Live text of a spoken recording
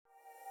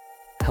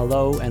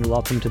Hello and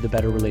welcome to the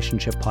Better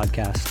Relationship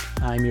Podcast.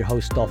 I'm your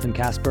host, Dolphin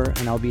Kasper,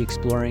 and I'll be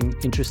exploring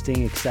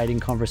interesting, exciting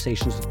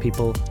conversations with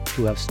people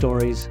who have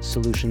stories,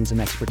 solutions,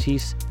 and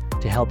expertise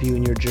to help you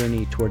in your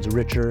journey towards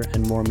richer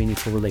and more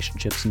meaningful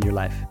relationships in your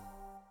life.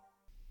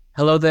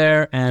 Hello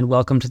there, and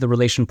welcome to the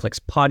RelationFlix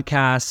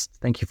podcast.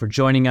 Thank you for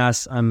joining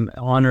us. I'm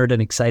honored and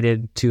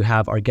excited to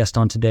have our guest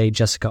on today,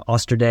 Jessica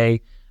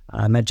Osterday.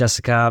 I met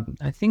Jessica,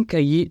 I think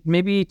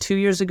maybe 2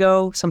 years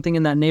ago, something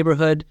in that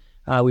neighborhood.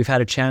 We've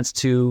had a chance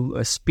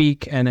to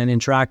speak and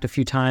interact a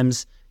few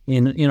times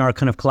in our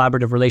kind of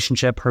collaborative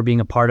relationship, her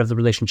being a part of the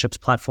relationships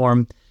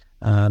platform.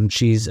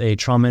 She's a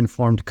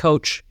trauma-informed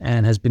coach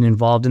and has been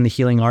involved in the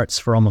healing arts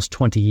for almost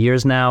 20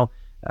 years now,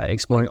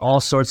 exploring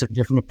all sorts of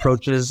different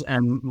approaches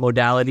and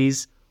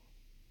modalities.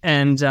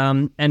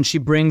 And she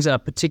brings a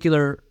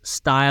particular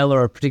style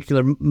or a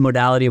particular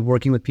modality of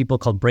working with people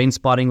called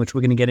Brainspotting, which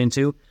we're going to get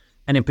into.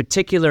 And in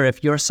particular,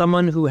 if you're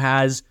someone who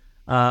has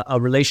a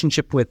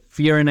relationship with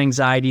fear and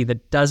anxiety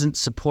that doesn't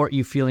support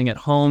you feeling at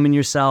home in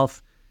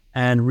yourself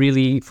and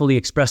really fully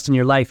expressed in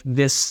your life,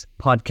 this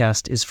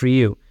podcast is for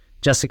you.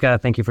 Jessica,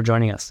 thank you for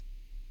joining us.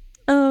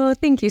 Oh,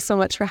 thank you so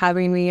much for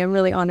having me. I'm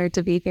really honored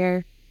to be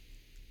here.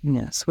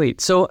 Yeah,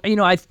 sweet. So,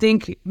 I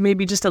think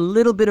maybe just a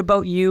little bit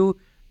about you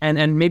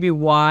and maybe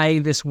why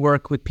this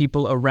work with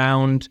people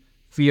around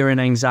fear and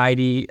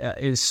anxiety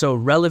is so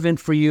relevant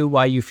for you,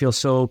 why you feel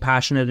so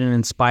passionate and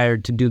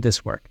inspired to do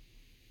this work.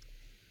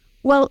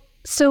 Well,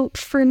 so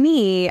for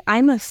me,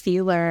 I'm a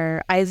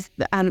feeler.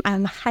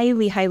 I'm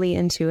highly, highly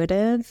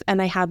intuitive,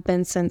 and I have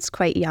been since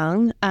quite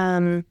young.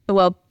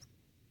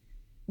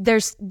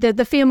 There's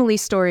the family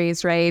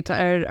stories, right,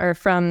 are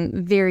from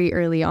very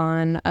early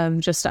on of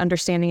just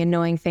understanding and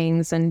knowing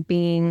things and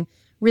being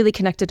really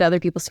connected to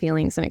other people's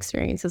feelings and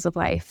experiences of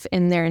life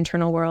in their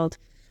internal world.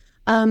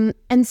 And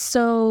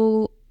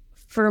so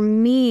for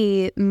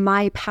me,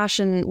 my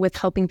passion with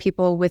helping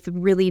people with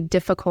really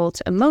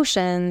difficult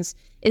emotions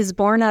is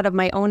born out of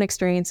my own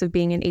experience of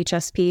being an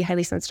HSP,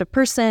 highly sensitive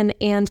person,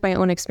 and my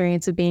own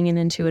experience of being an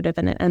intuitive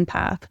and an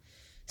empath.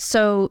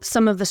 So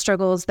some of the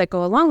struggles that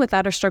go along with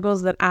that are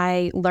struggles that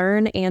I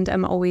learn and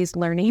am always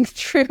learning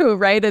through,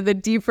 right? At the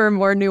deeper,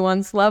 more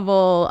nuanced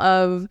level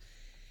of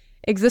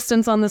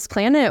existence on this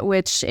planet,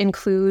 which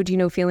include,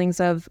 feelings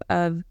of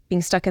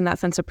being stuck in that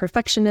sense of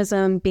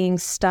perfectionism, being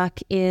stuck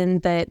in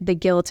the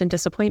guilt and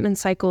disappointment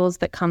cycles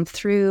that come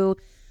through,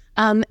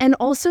 and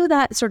also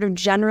that sort of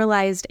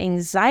generalized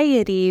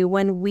anxiety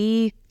when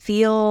we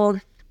feel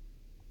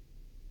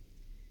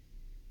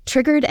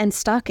triggered and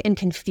stuck and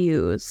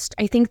confused.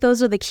 I think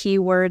those are the key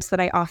words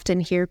that I often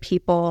hear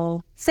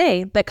people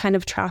say that kind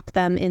of trap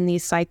them in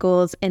these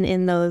cycles and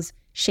in those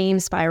shame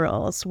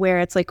spirals where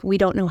it's like we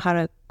don't know how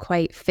to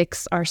quite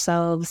fix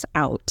ourselves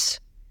out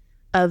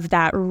of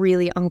that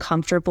really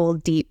uncomfortable,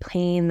 deep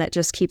pain that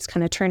just keeps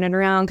kind of turning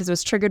around because it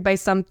was triggered by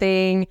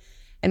something,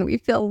 and we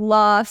feel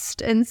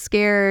lost and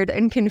scared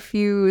and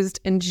confused,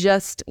 and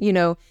just,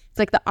 it's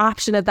like the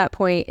option at that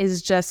point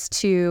is just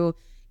to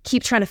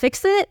keep trying to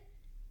fix it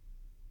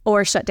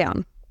or shut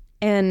down.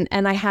 And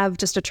I have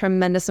just a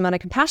tremendous amount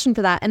of compassion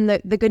for that. And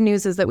the good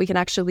news is that we can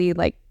actually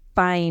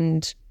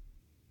find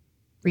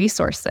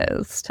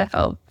resources to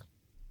help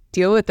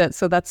deal with it.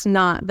 So that's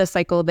not the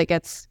cycle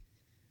that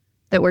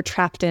we're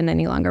trapped in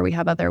any longer. We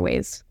have other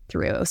ways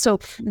through. So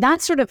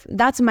that's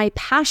my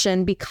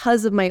passion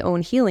because of my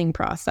own healing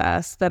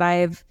process that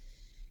I've,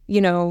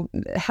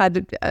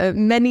 had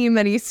many,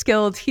 many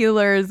skilled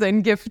healers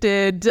and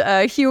gifted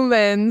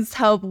humans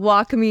help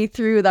walk me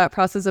through that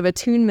process of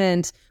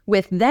attunement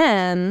with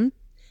them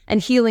and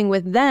healing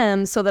with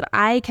them so that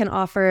I can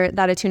offer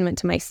that attunement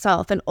to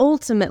myself. And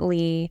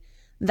ultimately,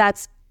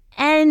 that's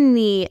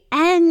any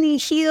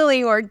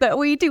healing work that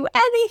we do,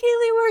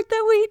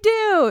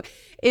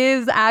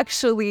 is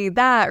actually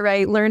that,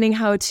 right? Learning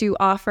how to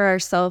offer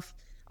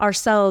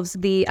ourselves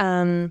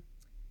the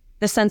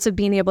sense of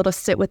being able to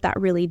sit with that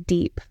really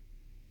deep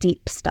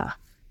stuff,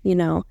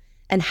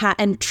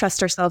 and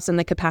trust ourselves in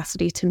the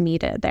capacity to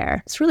meet it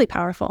there. It's really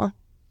powerful.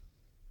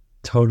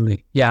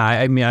 Totally. Yeah.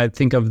 I mean, I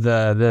think of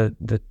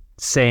the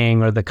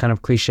saying or the kind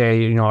of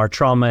cliche, our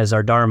trauma is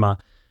our dharma.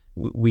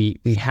 We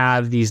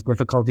have these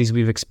difficulties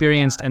we've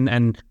experienced,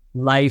 and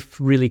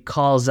life really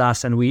calls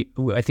us, and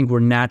I think we're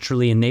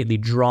naturally, innately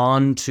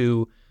drawn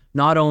to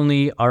not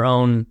only our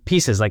own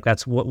pieces, like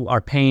that's what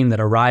our pain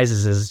that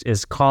arises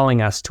is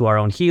calling us to our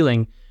own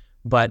healing,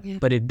 but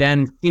it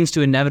then seems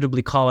to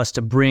inevitably call us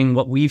to bring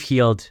what we've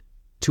healed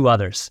to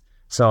others.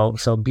 So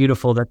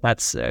beautiful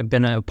that's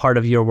been a part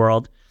of your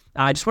world.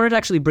 I just wanted to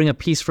actually bring a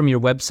piece from your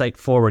website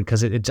forward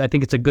because I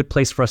think it's a good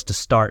place for us to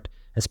start,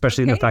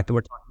 especially the fact that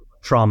we're talking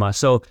about trauma.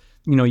 So,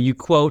 you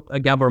quote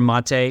Gabor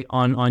Mate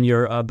on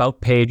your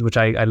About page, which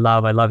I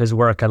love. I love his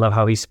work. I love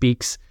how he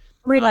speaks.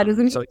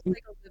 Isn't he like a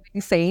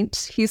living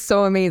saint? He's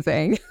so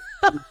amazing.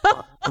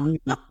 I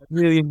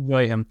really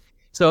enjoy him.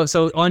 So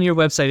on your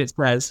website, it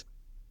says,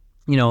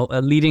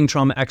 a leading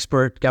trauma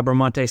expert, Gabor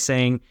Mate,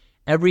 saying,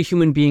 every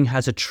human being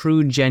has a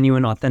true,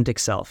 genuine, authentic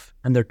self,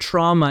 and their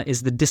trauma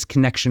is the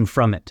disconnection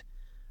from it.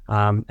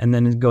 And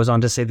then it goes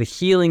on to say the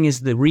healing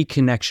is the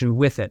reconnection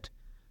with it.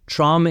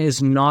 Trauma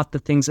is not the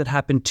things that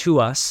happen to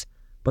us,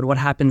 but what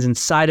happens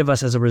inside of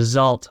us as a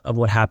result of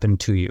what happened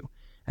to you.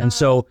 And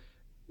so,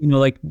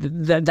 like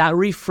that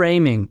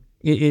reframing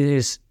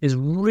is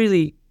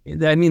really,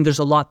 I mean, there's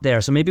a lot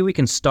there. So maybe we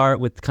can start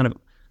with kind of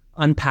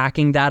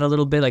unpacking that a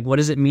little bit. Like, what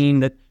does it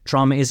mean that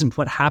trauma isn't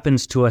what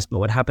happens to us, but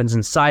what happens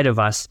inside of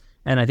us?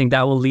 And I think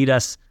that will lead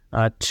us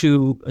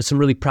to some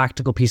really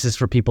practical pieces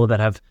for people that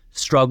have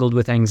struggled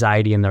with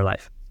anxiety in their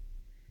life.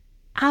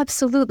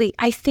 Absolutely.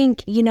 I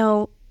think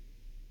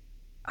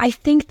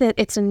that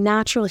it's a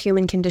natural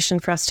human condition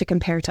for us to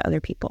compare to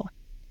other people.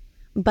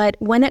 But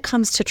when it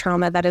comes to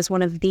trauma, that is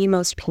one of the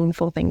most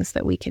painful things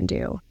that we can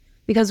do.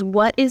 Because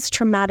what is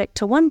traumatic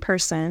to one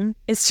person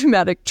is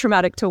traumatic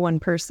to one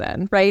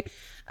person, right?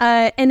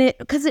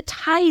 Because it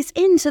ties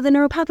into the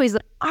neural pathways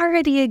that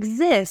already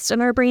exist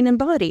in our brain and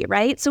body,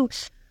 right? So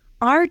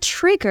our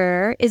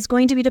trigger is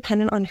going to be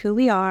dependent on who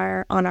we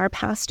are, on our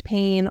past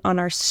pain, on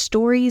our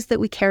stories that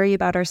we carry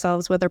about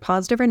ourselves, whether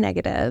positive or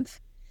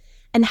negative,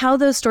 and how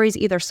those stories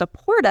either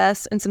support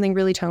us in something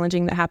really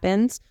challenging that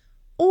happens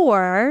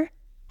or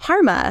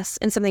harm us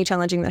in something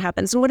challenging that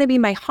happens. And what I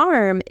mean by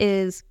harm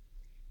is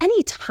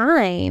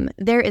anytime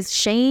there is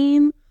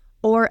shame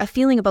or a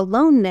feeling of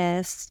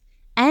aloneness,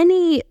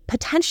 any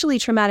potentially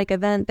traumatic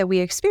event that we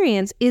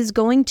experience is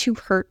going to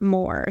hurt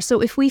more. So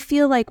if we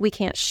feel like we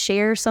can't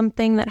share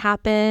something that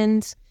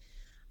happened,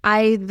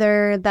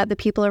 either that the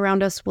people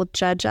around us will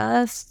judge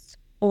us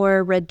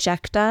or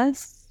reject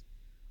us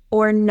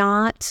or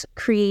not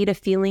create a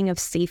feeling of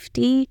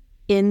safety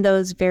in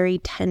those very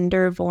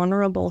tender,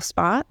 vulnerable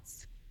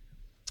spots,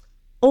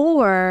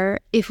 or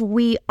if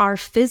we are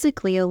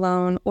physically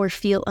alone or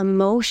feel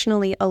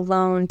emotionally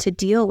alone to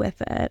deal with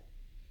it,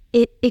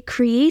 it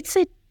creates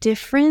a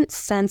different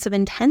sense of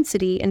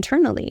intensity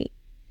internally.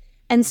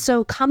 And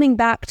so coming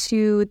back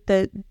to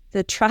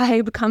the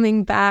tribe,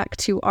 coming back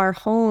to our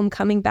home,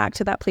 coming back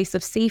to that place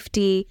of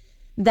safety,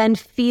 then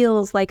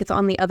feels like it's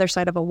on the other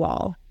side of a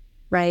wall,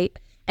 right?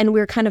 And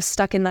we're kind of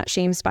stuck in that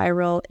shame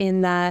spiral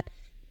in that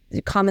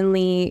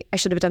commonly, I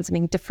should have done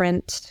something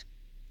different.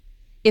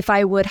 If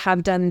I would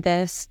have done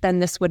this, then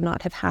this would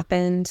not have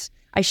happened.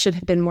 I should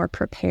have been more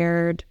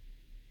prepared.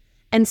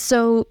 And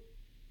so,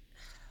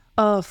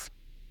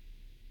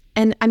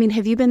 and I mean,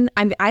 have you been,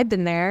 I've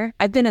been there.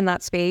 I've been in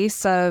that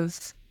space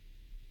of,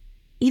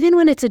 even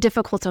when it's a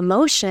difficult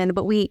emotion,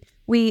 but we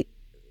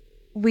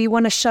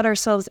want to shut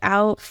ourselves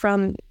out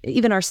from,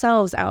 even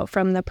ourselves out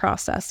from the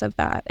process of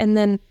that. And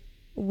then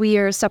we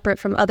are separate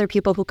from other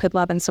people who could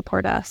love and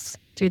support us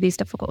through these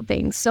difficult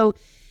things. So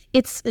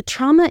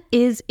trauma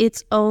is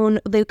its own,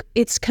 like,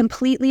 it's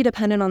completely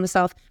dependent on the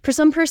self. For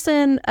some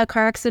person, a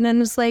car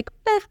accident is like,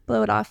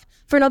 blow it off.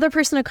 For another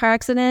person, a car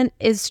accident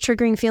is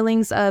triggering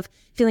feelings of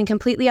feeling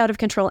completely out of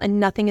control and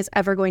nothing is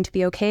ever going to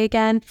be okay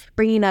again,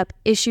 bringing up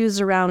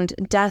issues around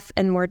death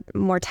and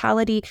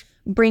mortality,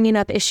 bringing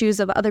up issues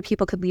of other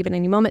people could leave at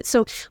any moment.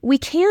 So we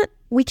can't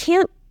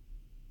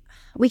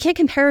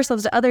compare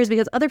ourselves to others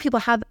because other people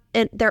have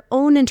their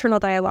own internal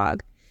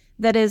dialogue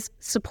that is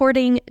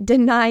supporting,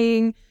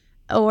 denying,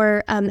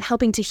 or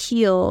helping to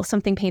heal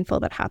something painful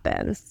that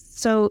happens.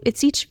 So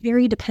it's each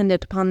very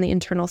dependent upon the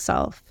internal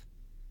self.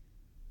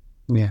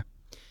 Yeah.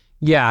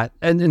 Yeah.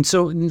 And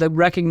so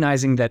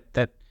recognizing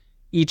that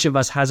each of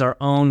us has our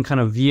own kind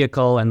of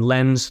vehicle and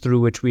lens through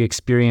which we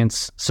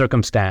experience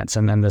circumstance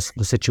and then the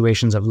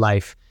situations of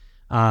life.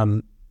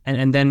 And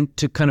then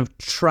to kind of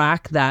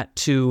track that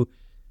to,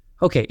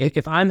 okay,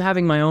 if I'm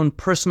having my own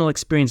personal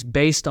experience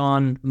based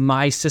on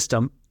my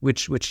system,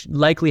 which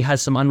likely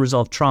has some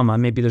unresolved trauma.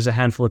 Maybe there's a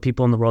handful of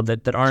people in the world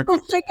that aren't. Oh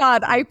my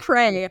God, I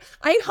pray.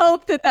 I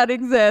hope that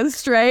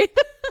exists, right?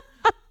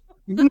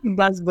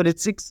 But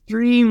it's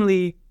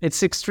extremely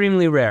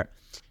rare.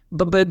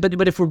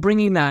 But if we're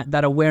bringing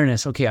that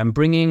awareness, okay, I'm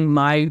bringing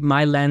my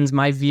lens,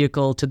 my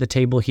vehicle to the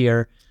table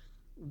here.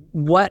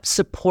 What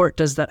support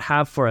does that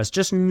have for us?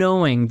 Just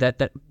knowing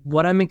that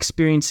what I'm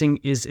experiencing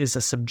is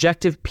a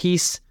subjective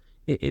piece.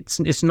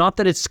 It's not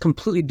that it's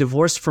completely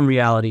divorced from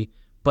reality,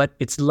 but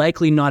it's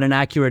likely not an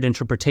accurate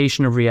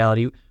interpretation of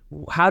reality.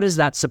 How does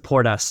that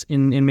support us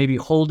in maybe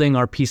holding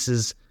our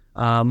pieces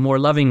more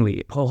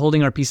lovingly,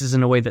 holding our pieces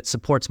in a way that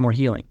supports more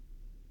healing?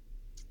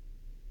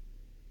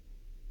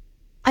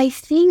 I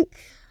think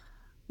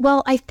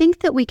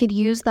that we could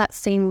use that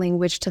same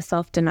language to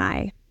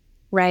self-deny,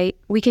 right?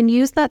 We can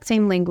use that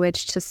same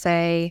language to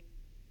say,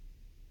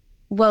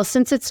 well,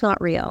 since it's not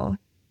real,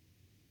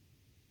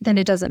 then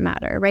it doesn't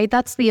matter, right?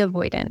 That's the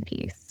avoidant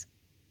piece.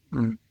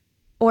 Mm.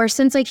 Or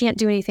since I can't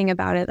do anything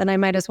about it, then I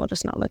might as well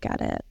just not look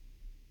at it.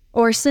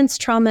 Or since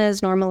trauma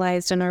is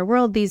normalized in our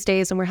world these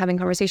days and we're having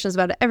conversations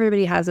about it,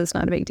 everybody has it, it's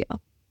not a big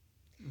deal.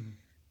 Mm.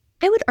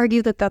 I would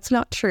argue that that's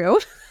not true.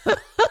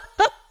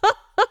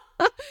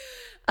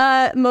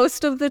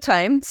 Most of the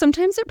time.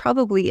 Sometimes it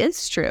probably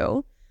is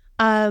true.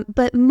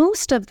 But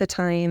most of the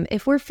time,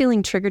 if we're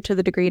feeling triggered to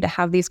the degree to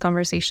have these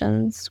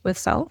conversations with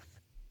self,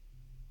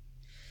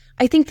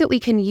 I think that we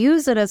can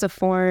use it as a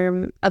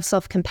form of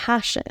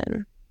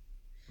self-compassion.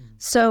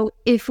 So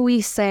if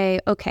we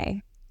say,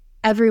 okay,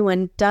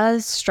 everyone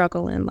does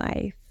struggle in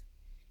life,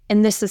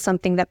 and this is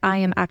something that I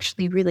am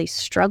actually really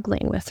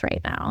struggling with right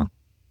now,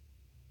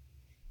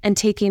 and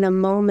taking a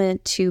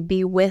moment to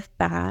be with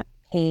that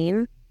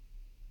pain,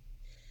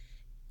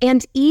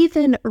 and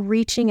even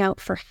reaching out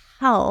for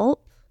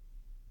help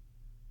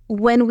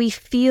when we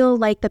feel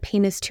like the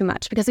pain is too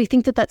much, because I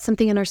think that that's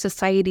something in our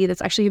society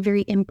that's actually a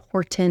very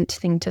important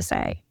thing to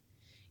say.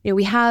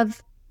 We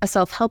have a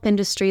self-help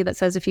industry that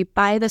says if you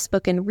buy this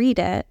book and read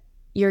it,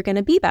 you're going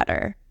to be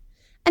better.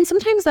 And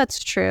sometimes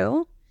that's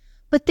true,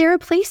 but there are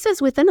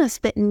places within us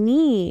that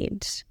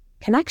need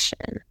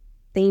connection.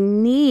 They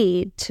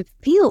need to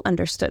feel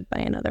understood by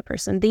another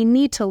person. They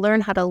need to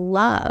learn how to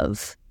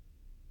love.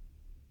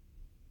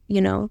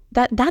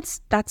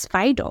 That's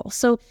vital.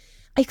 So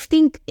I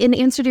think in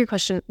answer to your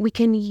question, we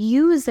can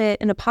use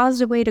it in a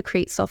positive way to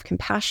create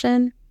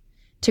self-compassion,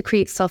 to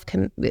create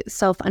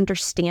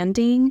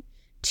self-understanding,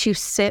 to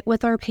sit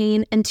with our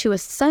pain, and to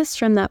assess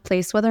from that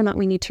place whether or not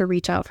we need to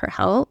reach out for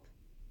help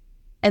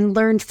and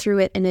learn through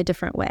it in a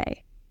different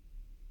way.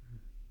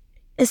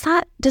 Does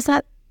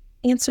that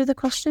answer the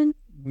question?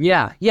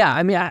 Yeah.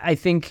 I mean, I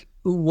think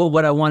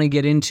what I want to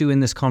get into in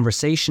this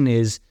conversation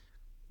is,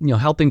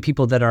 helping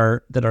people that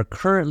are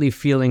currently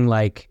feeling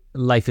like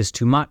life is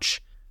too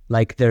much,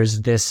 like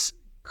there's this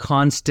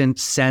constant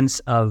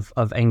sense of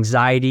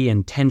anxiety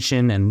and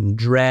tension and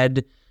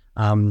dread,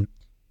 and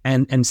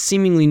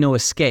seemingly no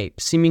escape,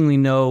 seemingly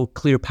no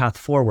clear path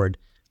forward.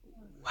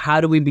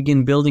 How do we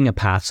begin building a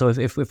path? So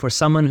if we're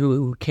someone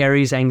who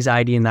carries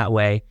anxiety in that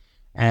way,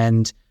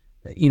 and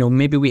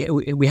maybe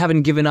we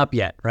haven't given up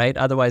yet, right?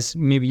 Otherwise,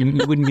 maybe you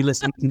wouldn't be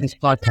listening to this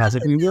podcast.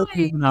 If you will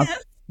given up,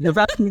 the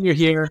fact that you're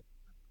here,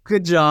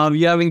 good job.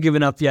 You haven't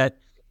given up yet.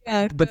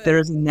 Yeah, but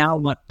there's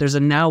a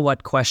now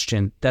what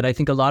question that I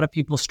think a lot of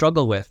people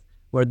struggle with,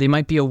 where they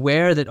might be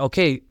aware that,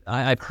 okay,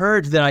 I've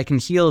heard that I can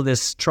heal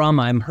this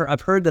trauma.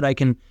 I've heard that I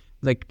can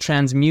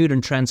transmute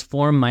and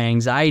transform my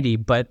anxiety,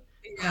 but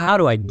how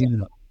do I do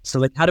that?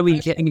 So how do we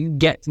get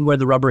to where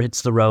the rubber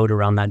hits the road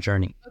around that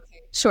journey?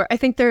 Sure. I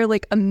think there are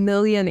a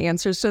million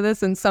answers to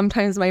this, and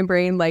sometimes my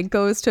brain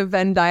goes to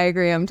Venn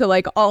diagram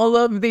to all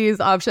of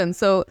these options.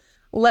 So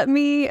let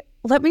me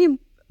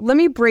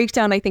break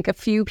down, I think, a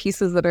few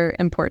pieces that are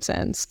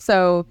important.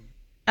 So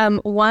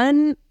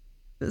one,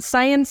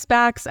 science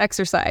backs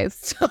exercise.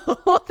 So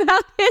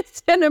that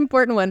is an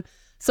important one.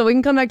 So we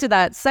can come back to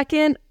that.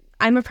 Second,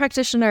 I'm a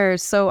practitioner,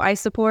 so I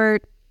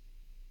support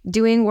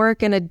doing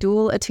work in a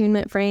dual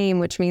attunement frame,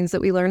 which means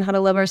that we learn how to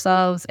love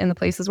ourselves in the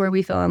places where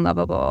we feel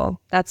unlovable.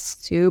 That's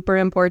super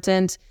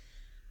important.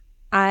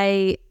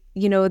 This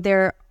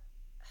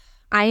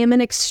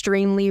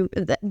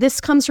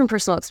comes from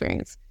personal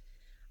experience.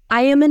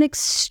 I am an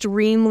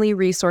extremely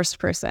resourced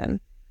person.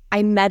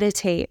 I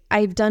meditate.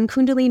 I've done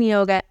Kundalini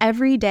yoga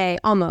every day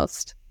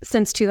almost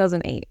since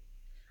 2008.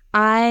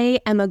 I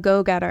am a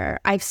go-getter.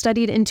 I've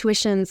studied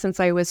intuition since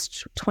I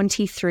was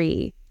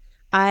 23.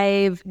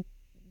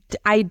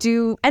 I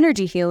do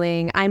energy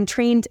healing. I'm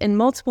trained in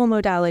multiple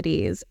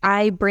modalities.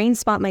 I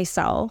brainspot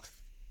myself.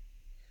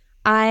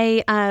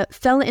 I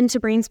fell into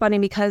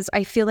brainspotting because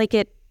I feel like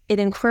it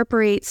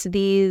incorporates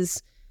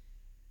this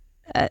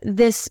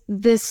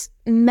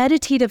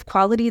meditative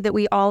quality that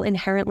we all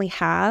inherently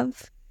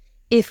have.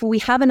 If we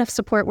have enough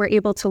support, we're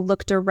able to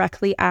look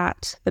directly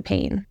at the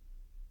pain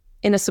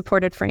in a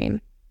supported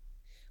frame,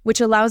 which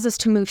allows us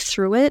to move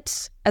through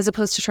it as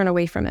opposed to turn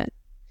away from it.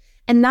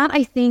 And that,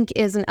 I think,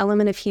 is an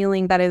element of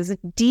healing that is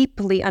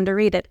deeply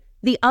underrated.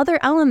 The other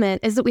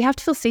element is that we have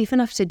to feel safe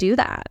enough to do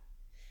that.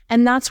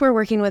 And that's where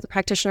working with a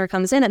practitioner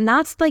comes in. And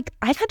that's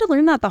I've had to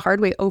learn that the hard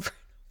way over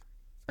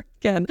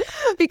again,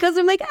 because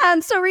I'm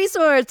I'm so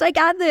resourced. I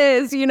got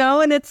this,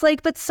 and it's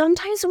but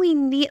sometimes we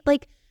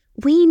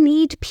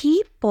need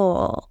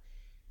people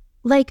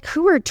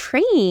who are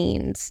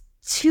trained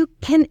who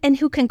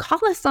can call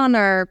us on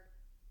our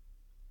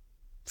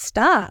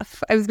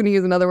stuff. I was going to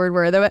use another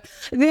word, but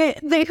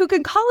they who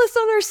can call us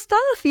on our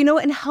stuff,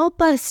 and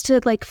help us to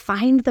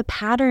find the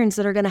patterns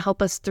that are going to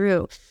help us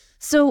through.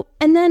 So,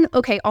 and then,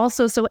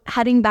 so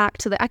heading back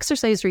to the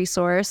exercise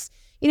resource,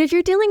 if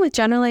you're dealing with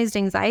generalized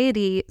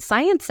anxiety,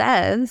 science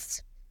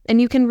says,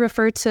 and you can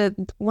refer to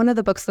one of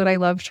the books that I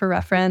love to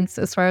reference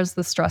as far as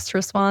the stress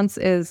response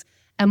is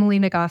Emily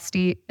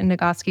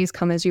Nagoski's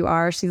Come As You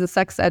Are. She's a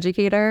sex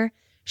educator.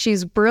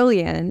 She's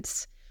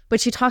brilliant.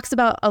 But she talks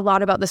a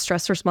lot about the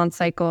stress response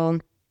cycle.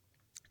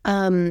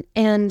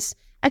 And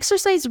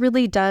exercise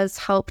really does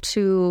help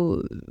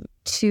to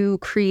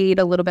create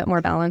a little bit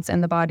more balance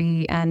in the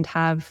body and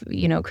have,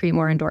 create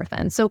more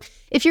endorphins. So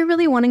if you're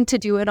really wanting to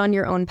do it on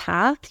your own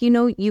path,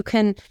 you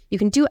can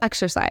do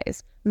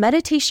exercise.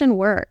 Meditation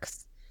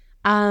works.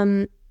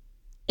 And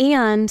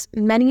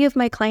many of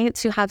my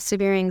clients who have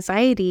severe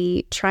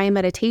anxiety try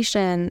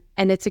meditation,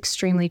 and it's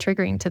extremely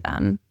triggering to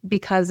them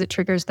because it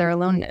triggers their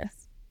aloneness.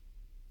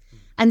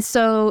 And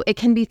so it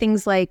can be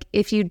things like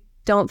if you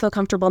don't feel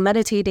comfortable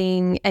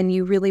meditating and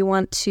you really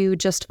want to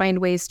just find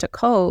ways to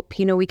cope,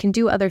 we can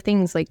do other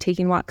things like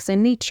taking walks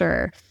in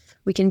nature,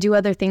 We can do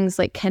other things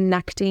like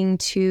connecting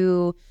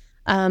to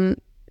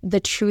the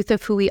truth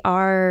of who we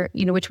are,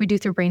 which we do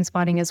through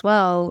Brainspotting as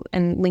well,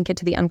 and link it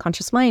to the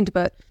unconscious mind,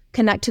 but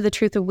connect to the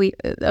truth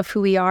of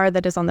who we are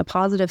that is on the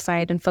positive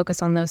side and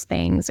focus on those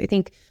things. I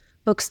think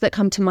books that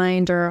come to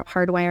mind are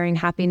Hardwiring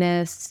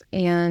Happiness,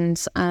 and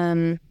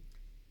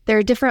there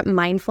are different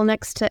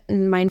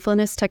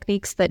mindfulness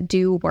techniques that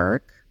do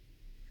work.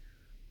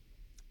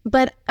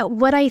 But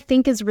what I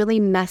think is really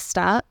messed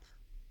up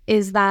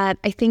is that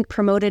I think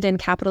promoted in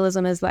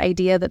capitalism is the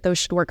idea that those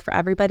should work for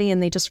everybody,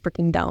 and they just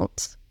freaking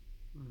don't.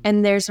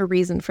 And there's a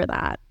reason for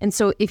that. And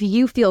so if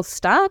you feel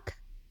stuck,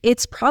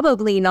 it's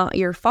probably not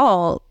your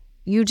fault.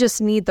 You just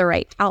need the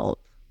right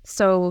help.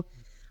 So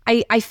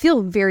I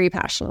feel very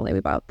passionately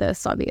about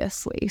this,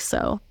 obviously.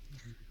 So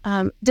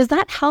does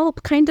that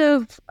help? Kind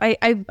of,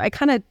 I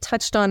kind of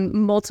touched on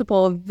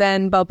multiple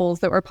Venn bubbles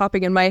that were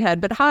popping in my head,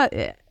 but how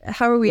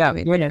are we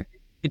doing here?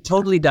 It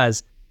totally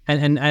does.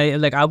 And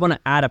I want to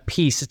add a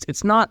piece.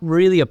 It's not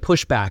really a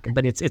pushback,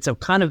 but it's a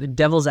kind of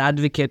devil's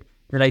advocate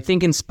that I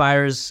think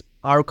inspires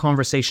our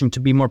conversation to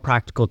be more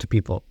practical to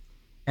people.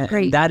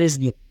 And that is,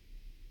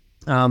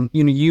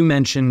 you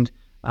mentioned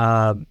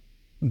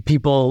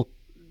people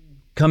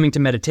coming to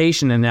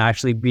meditation and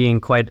actually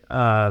being quite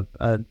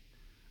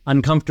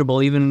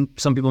uncomfortable. Even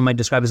some people might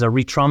describe as a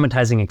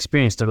re-traumatizing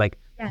experience. They're like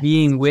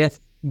being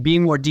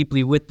more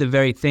deeply with the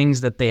very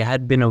things that they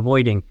had been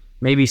avoiding.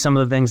 Maybe some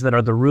of the things that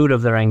are the root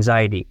of their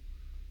anxiety.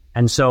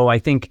 And so I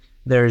think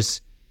there's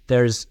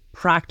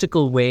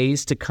practical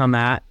ways to come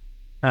at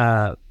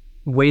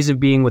ways of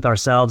being with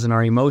ourselves and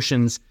our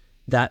emotions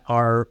that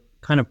are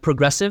kind of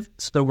progressive,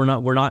 so that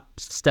we're not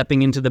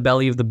stepping into the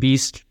belly of the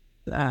beast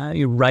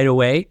right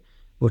away.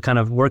 We're kind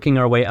of working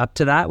our way up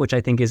to that, which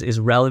I think is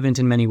relevant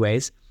in many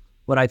ways.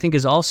 What I think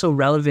is also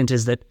relevant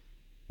is that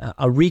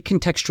a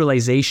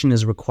recontextualization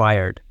is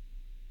required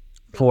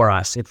for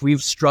us. If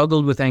we've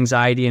struggled with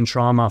anxiety and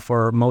trauma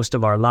for most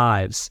of our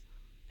lives,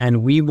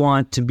 and we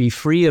want to be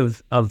free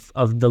of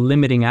the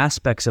limiting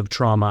aspects of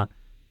trauma,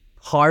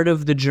 part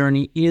of the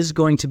journey is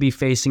going to be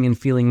facing and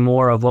feeling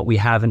more of what we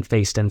haven't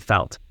faced and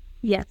felt.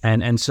 Yes.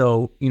 And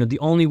so, the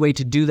only way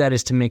to do that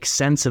is to make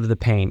sense of the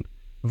pain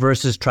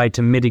versus try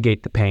to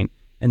mitigate the pain.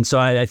 And so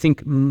I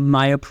think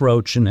my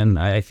approach, and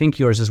I think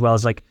yours as well,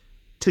 is like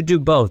to do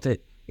both.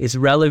 It's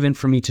relevant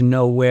for me to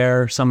know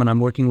where someone I'm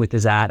working with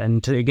is at,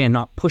 and to, again,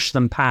 not push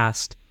them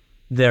past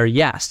their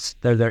yes,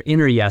 their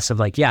inner yes of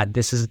like, yeah,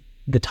 this is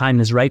the time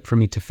is right for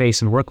me to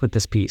face and work with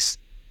this piece.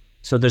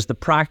 So there's the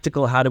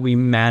practical, how do we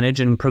manage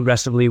and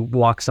progressively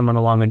walk someone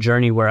along a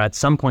journey where at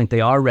some point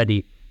they are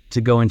ready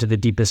to go into the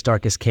deepest,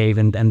 darkest cave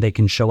and they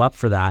can show up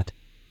for that.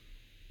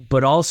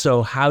 But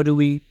also, how do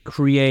we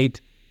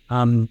create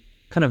kind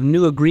of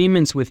new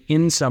agreements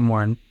within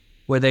someone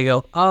where they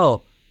go,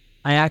 oh,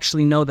 I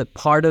actually know that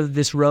part of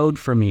this road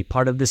for me,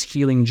 part of this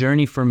healing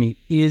journey for me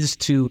is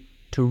to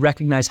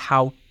recognize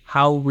how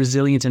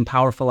resilient and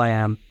powerful I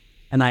am.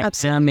 And I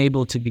am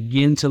able to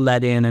begin to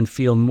let in and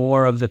feel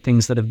more of the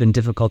things that have been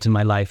difficult in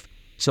my life.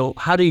 So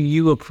how do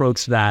you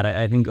approach that?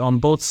 I think on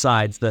both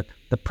sides, the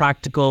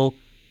practical,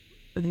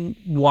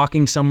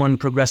 walking someone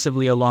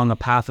progressively along a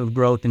path of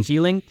growth and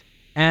healing,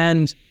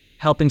 and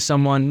helping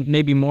someone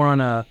maybe more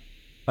on a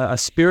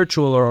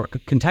spiritual or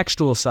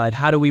contextual side.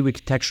 How do we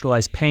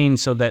recontextualize pain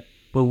so that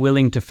we're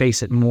willing to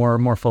face it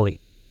more fully?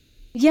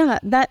 Yeah,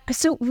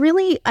 so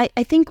really,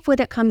 I think what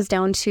it comes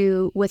down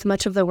to with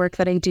much of the work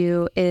that I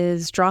do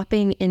is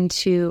dropping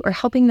into or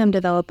helping them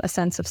develop a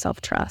sense of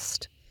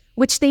self-trust,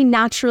 which they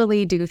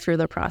naturally do through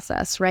the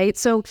process, right?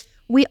 So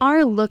we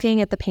are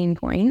looking at the pain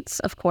points,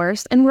 of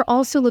course, and we're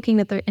also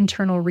looking at the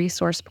internal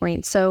resource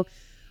points. So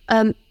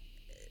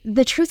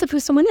the truth of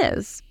who someone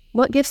is,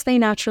 what gifts they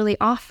naturally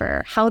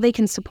offer, how they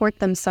can support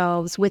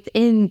themselves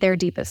within their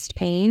deepest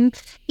pain.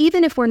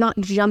 Even if we're not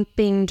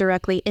jumping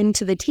directly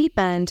into the deep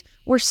end,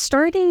 we're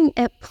starting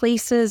at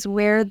places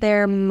where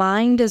their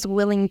mind is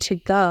willing to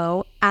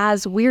go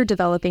as we're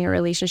developing a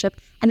relationship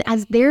and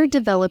as they're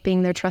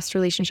developing their trust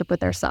relationship with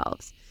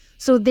themselves.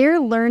 So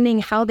they're learning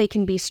how they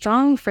can be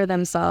strong for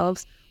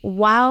themselves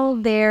while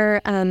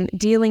they're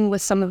dealing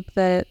with some of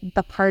the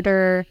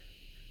harder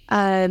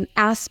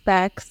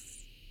aspects,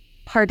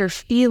 harder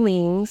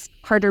feelings,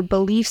 harder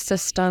belief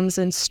systems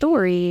and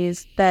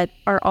stories that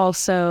are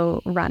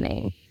also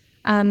running.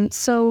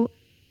 So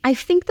I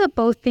think that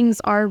both things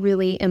are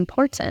really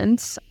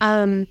important.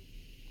 And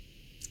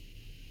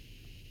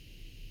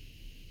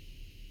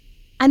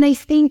I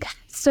think,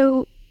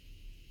 so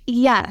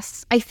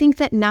yes, I think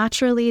that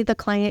naturally the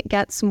client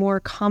gets more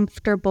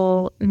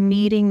comfortable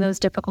meeting those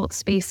difficult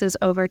spaces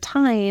over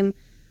time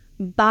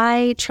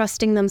by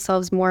trusting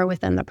themselves more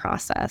within the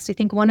process. I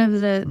think one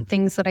of the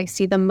things that I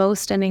see the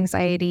most in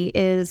anxiety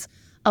is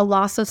a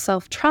loss of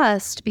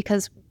self-trust,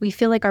 because we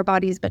feel like our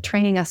body is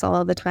betraying us all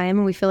of the time,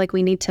 and we feel like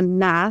we need to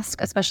mask,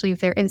 especially if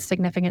there is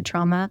significant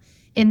trauma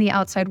in the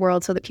outside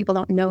world, so that people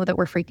don't know that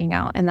we're freaking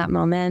out in that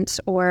moment,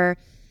 or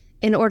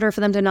in order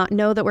for them to not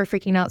know that we're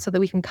freaking out so that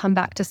we can come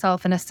back to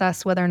self and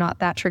assess whether or not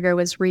that trigger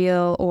was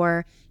real,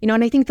 or,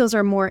 and I think those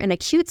are more in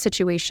acute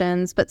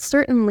situations, but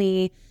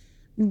certainly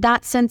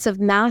that sense of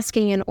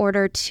masking in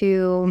order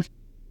to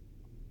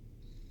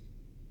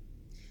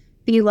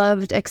be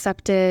loved,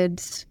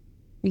 accepted,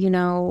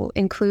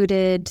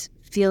 included,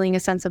 feeling a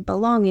sense of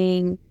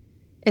belonging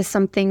is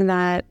something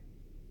that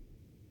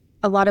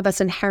a lot of us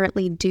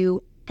inherently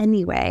do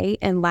anyway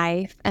in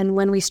life. And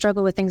when we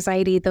struggle with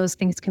anxiety, those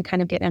things can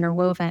kind of get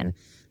interwoven.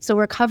 So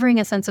recovering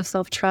a sense of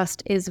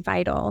self-trust is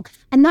vital.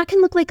 And that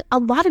can look like a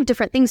lot of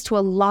different things to a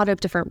lot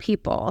of different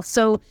people.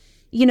 So,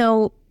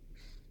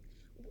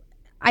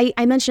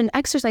 I mentioned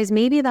exercise.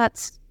 Maybe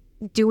that's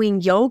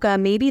doing yoga.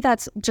 Maybe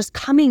that's just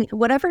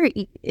whatever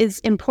is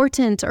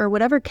important or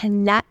whatever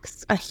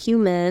connects a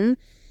human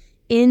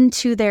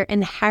into their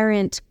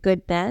inherent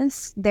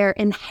goodness, their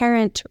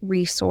inherent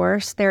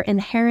resource, their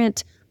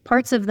inherent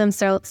parts of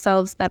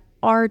themselves that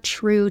are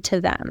true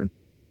to them,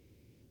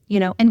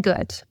 and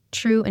good,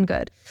 true and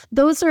good.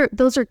 Those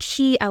are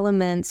key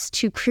elements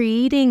to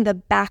creating the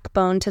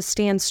backbone to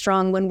stand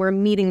strong when we're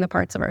meeting the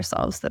parts of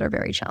ourselves that are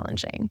very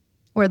challenging,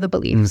 or the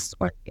beliefs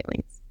or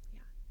feelings.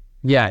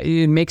 Yeah,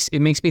 it makes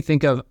me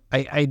think of,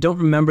 I don't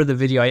remember the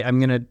video. I'm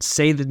going to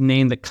say the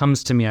name that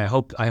comes to me. I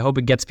hope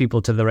it gets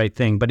people to the right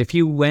thing. But if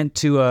you went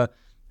to a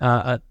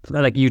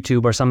like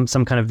YouTube or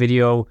some kind of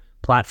video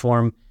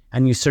platform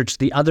and you search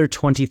the other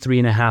 23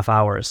 and a half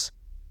hours,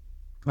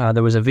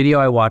 there was a video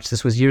I watched.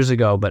 This was years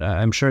ago, but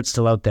I'm sure it's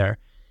still out there.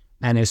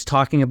 And it's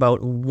talking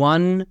about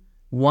one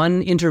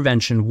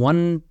intervention,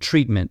 one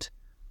treatment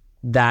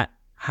that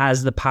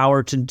has the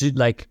power to do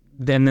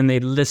then they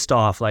list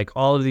off like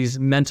all of these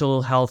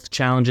mental health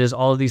challenges,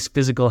 all of these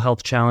physical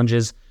health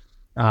challenges,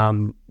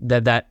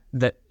 that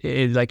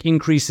it like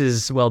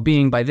increases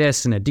well-being by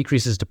this, and it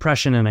decreases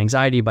depression and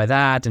anxiety by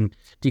that, and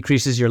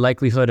decreases your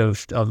likelihood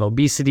of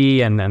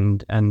obesity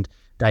and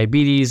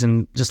diabetes,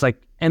 and just like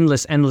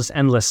endless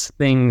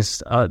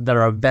things that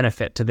are of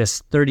benefit to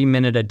this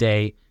 30-minute a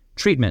day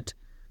treatment.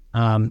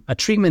 A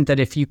treatment that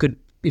if you could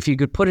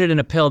put it in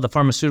a pill, the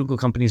pharmaceutical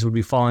companies would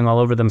be falling all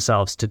over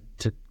themselves to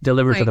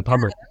deliver to the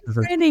public.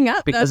 Standing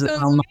up, because that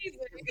sounds amazing.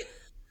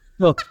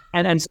 Well,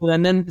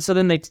 so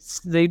then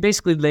they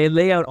basically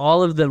lay out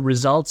all of the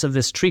results of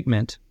this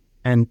treatment,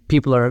 and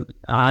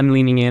I'm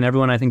leaning in.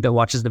 Everyone I think that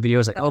watches the video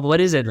is like, oh,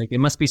 what is it? Like, it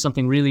must be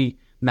something really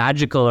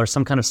magical or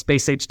some kind of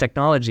space age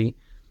technology.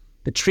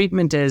 The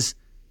treatment is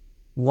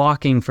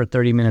walking for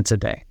 30 minutes a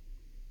day.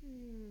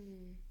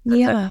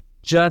 Yeah,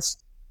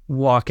 just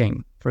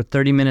walking for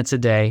 30 minutes a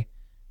day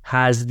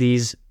has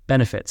these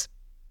benefits.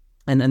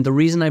 And the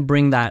reason I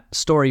bring that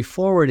story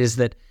forward is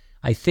that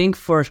I think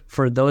for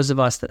those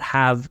of us that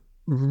have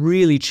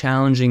really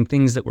challenging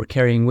things that we're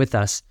carrying with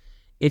us,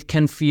 it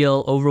can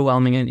feel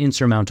overwhelming and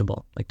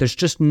insurmountable. Like there's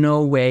just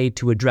no way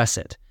to address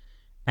it.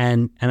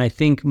 And I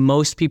think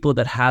most people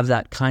that have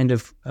that kind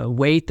of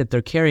weight that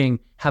they're carrying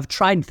have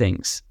tried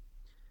things.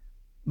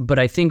 But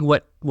I think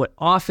what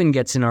often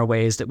gets in our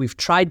way is that we've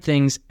tried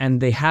things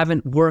and they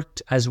haven't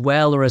worked as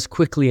well or as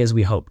quickly as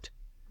we hoped.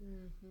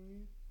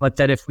 But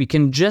that if we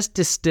can just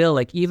distill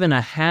like even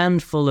a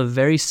handful of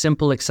very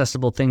simple,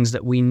 accessible things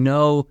that we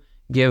know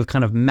give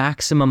kind of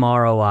maximum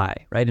ROI,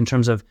 right? In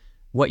terms of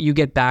what you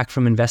get back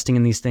from investing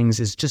in these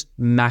things is just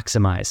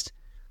maximized.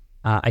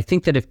 I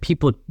think that if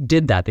people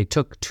did that, they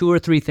took 2 or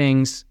 3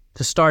 things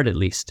to start at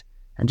least,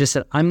 and just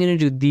said, I'm going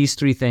to do these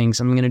 3 things.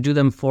 I'm going to do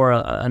them for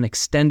an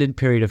extended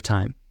period of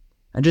time.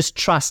 And just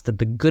trust that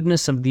the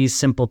goodness of these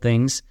simple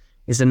things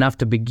is enough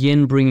to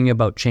begin bringing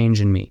about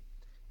change in me.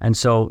 And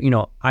so,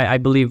 I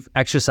believe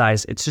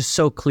exercise, it's just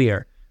so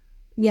clear.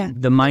 Yeah.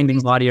 The mind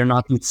and body are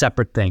not these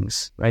separate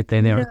things, right? They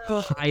are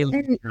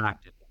highly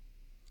interactive.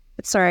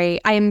 Sorry,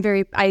 I'm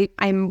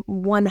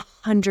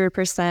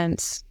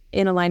 100%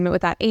 in alignment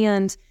with that.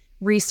 And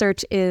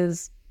research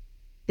it's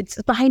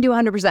behind you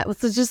 100%.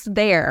 It's just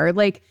there.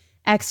 Like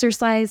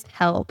exercise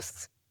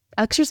helps.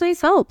 Exercise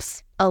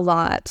helps a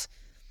lot.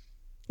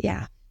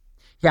 Yeah.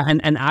 Yeah,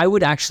 and I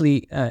would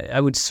actually, I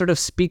would sort of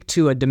speak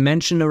to a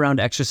dimension around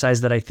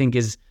exercise that I think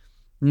is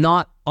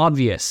not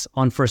obvious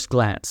on first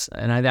glance.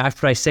 And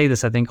after I say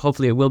this, I think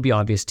hopefully it will be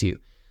obvious to you.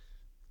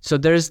 So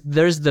there's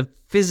the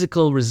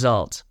physical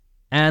result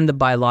and the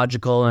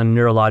biological and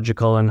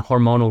neurological and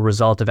hormonal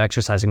result of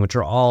exercising, which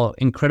are all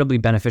incredibly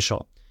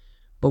beneficial.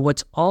 But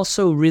what's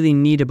also really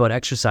neat about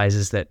exercise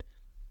is that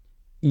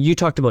you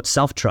talked about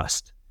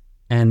self-trust.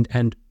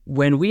 And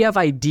when we have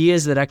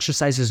ideas that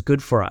exercise is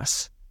good for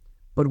us,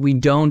 but we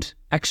don't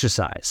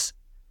exercise,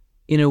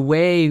 in a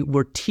way,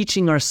 we're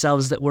teaching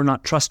ourselves that we're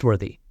not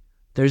trustworthy.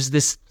 There's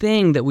this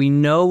thing that we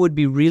know would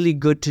be really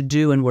good to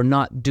do, and we're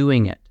not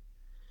doing it.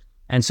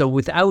 And so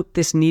without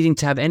this needing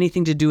to have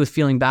anything to do with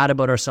feeling bad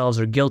about ourselves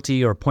or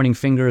guilty or pointing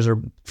fingers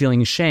or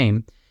feeling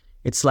shame,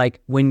 it's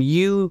like when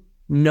you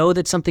know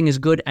that something is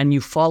good and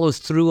you follow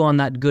through on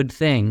that good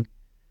thing,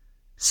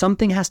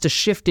 something has to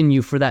shift in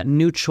you for that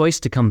new choice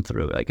to come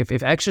through. Like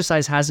if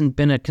exercise hasn't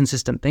been a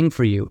consistent thing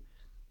for you,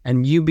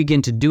 and you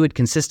begin to do it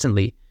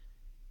consistently,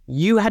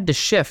 you had to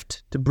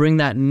shift to bring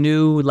that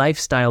new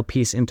lifestyle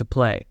piece into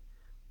play.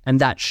 And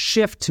that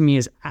shift to me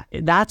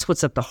that's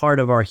what's at the heart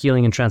of our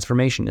healing and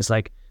transformation, is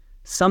like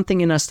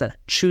something in us that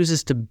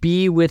chooses to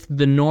be with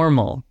the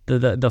normal,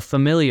 the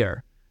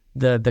familiar,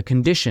 the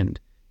conditioned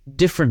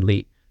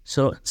differently,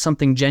 so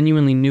something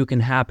genuinely new can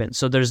happen.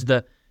 So there's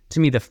to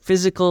me, the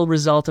physical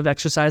result of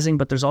exercising,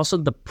 but there's also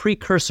the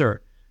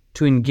precursor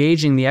to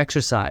engaging the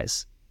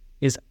exercise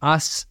is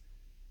us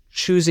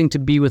choosing to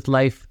be with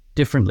life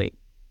differently.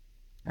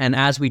 And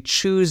as we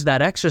choose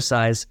that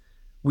exercise,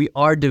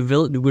 we're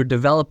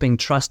developing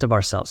trust of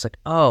ourselves. Like,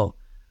 oh,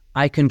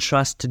 I can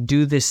trust to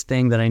do this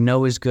thing that I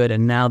know is good,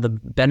 and now the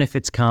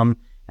benefits come,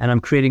 and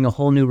I'm creating a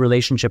whole new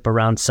relationship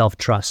around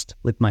self-trust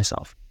with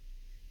myself.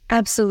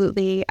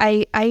 Absolutely.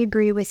 I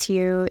agree with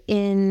you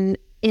in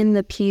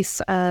the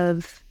piece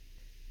of,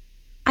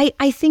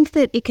 I think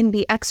that it can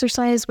be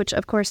exercise, which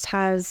of course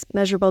has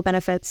measurable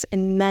benefits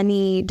in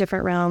many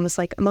different realms,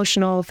 like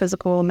emotional,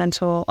 physical,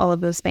 mental, all of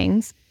those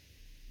things.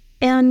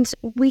 And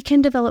we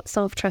can develop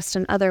self-trust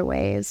in other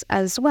ways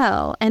as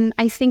well. And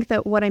I think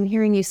that what I'm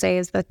hearing you say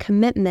is the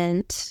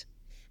commitment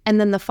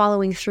and then the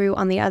following through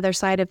on the other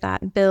side of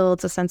that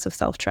builds a sense of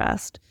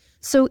self-trust.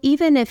 So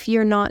even if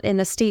you're not in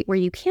a state where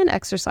you can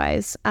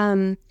exercise,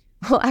 we can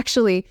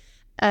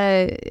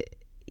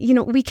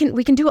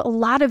do a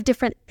lot of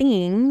different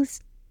things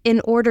in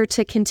order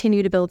to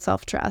continue to build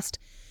self-trust.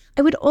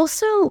 I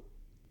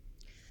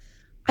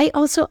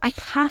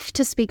have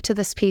to speak to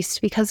this piece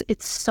because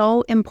it's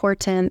so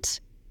important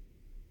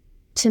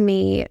to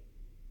me,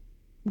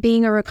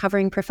 being a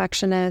recovering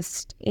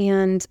perfectionist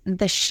and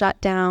the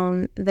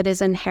shutdown that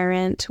is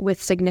inherent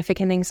with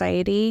significant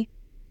anxiety,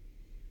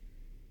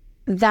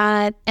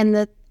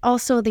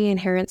 also the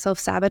inherent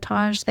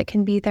self-sabotage that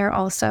can be there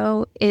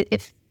also.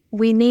 If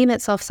we name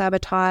it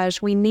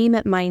self-sabotage, we name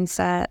it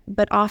mindset,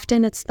 but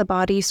often it's the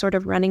body sort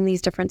of running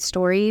these different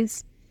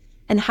stories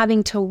and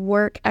having to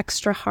work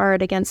extra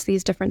hard against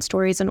these different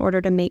stories in order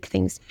to make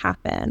things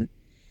happen.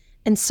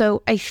 And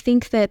so I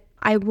think that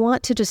I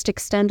want to just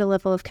extend a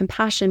level of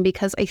compassion,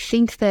 because I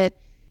think that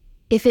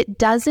if it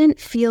doesn't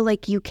feel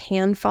like you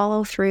can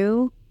follow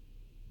through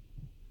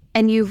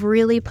and you've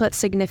really put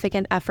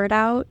significant effort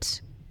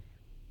out,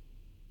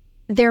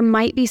 there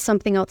might be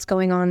something else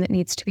going on that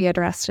needs to be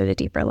addressed at a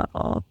deeper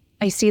level.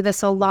 I see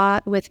this a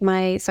lot with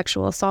my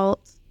sexual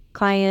assault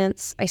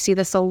clients. I see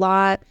this a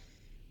lot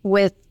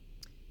with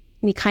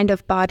any kind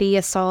of body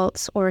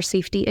assaults or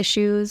safety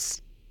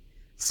issues.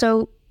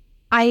 So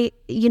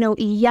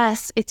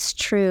yes, it's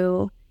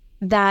true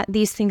that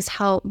these things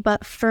help,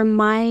 but for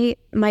my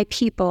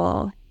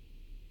people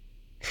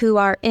who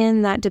are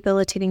in that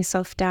debilitating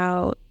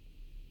self-doubt,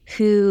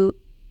 who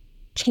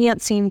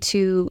can't seem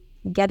to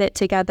get it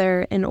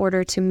together in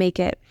order to make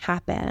it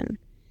happen,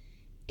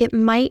 it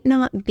might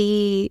not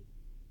be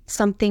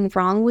something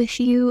wrong with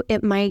you.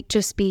 It might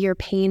just be your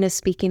pain is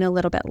speaking a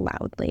little bit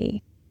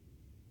loudly,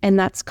 and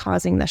that's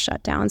causing the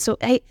shutdown. So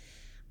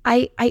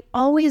I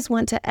always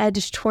want to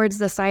edge towards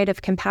the side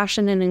of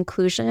compassion and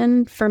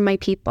inclusion for my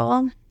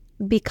people,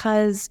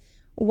 because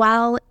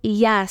while,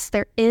 yes,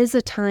 there is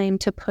a time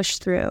to push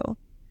through,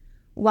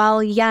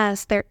 while,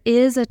 yes, there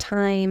is a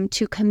time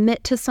to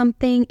commit to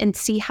something and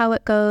see how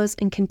it goes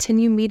and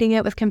continue meeting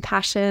it with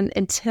compassion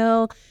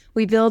until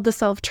we build the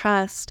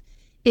self-trust,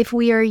 if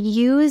we are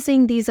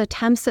using these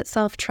attempts at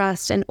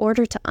self-trust in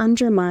order to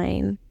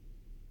undermine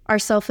our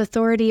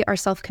self-authority, our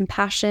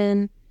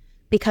self-compassion,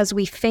 because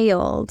we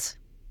failed,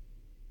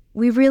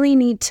 we really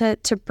need to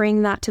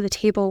bring that to the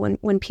table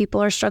when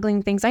people are struggling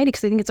with anxiety,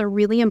 because I think it's a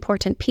really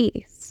important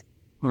piece.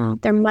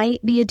 There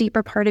might be a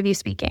deeper part of you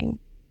speaking.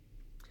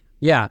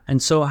 Yeah.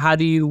 And so how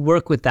do you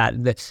work with that?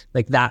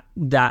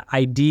 That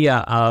idea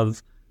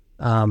of,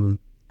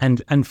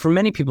 and for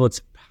many people,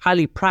 it's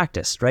highly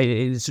practiced, right?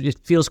 It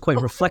feels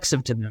quite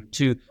reflexive to them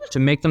to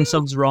make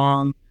themselves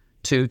wrong,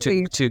 to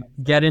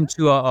get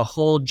into a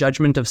whole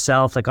judgment of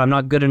self, like I'm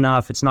not good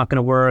enough, it's not going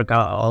to work,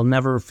 I'll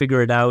never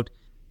figure it out.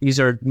 These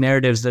are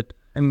narratives that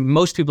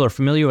most people are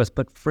familiar with,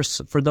 but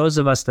for those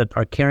of us that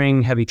are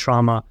carrying heavy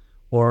trauma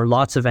or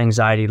lots of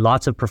anxiety,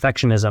 lots of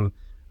perfectionism,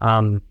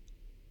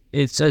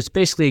 it's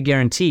basically a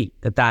guarantee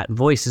that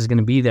voice is going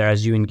to be there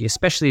as you engage,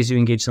 especially as you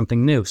engage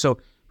something new. So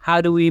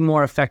how do we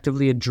more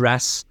effectively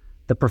address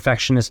the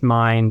perfectionist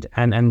mind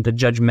and the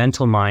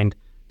judgmental mind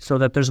so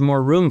that there's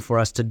more room for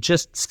us to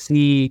just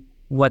see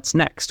what's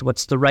next,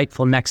 what's the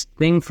rightful next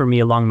thing for me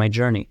along my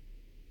journey?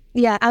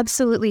 Yeah,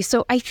 absolutely.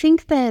 So I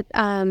think that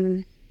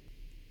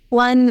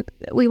one,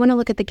 we want to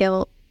look at the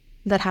guilt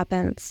that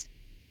happens.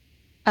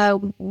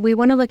 We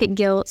want to look at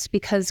guilt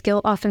because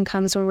guilt often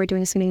comes when we're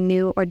doing something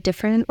new or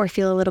different or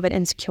feel a little bit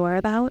insecure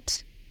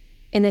about.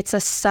 And it's a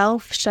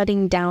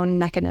self-shutting down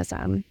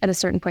mechanism at a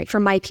certain point for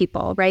my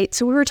people, right?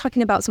 So we were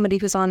talking about somebody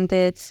who's on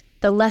the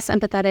less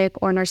empathetic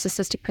or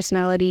narcissistic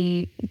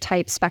personality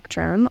type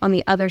spectrum on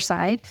the other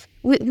side.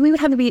 We would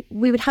have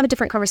a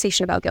different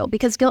conversation about guilt,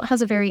 because guilt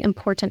has a very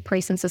important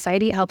place in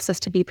society. It helps us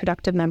to be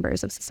productive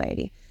members of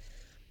society.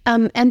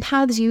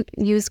 Empaths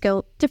use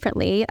guilt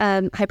differently.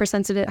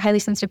 Hypersensitive, highly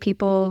sensitive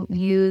people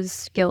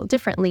use guilt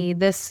differently.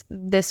 This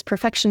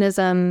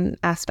perfectionism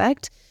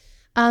aspect,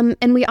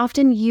 and we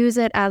often use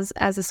it as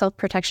a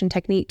self-protection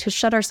technique to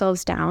shut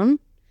ourselves down,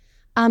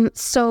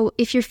 So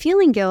if you're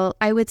feeling guilt,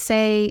 I would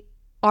say,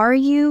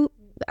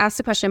 ask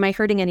the question, am I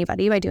hurting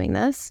anybody by doing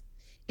this?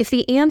 If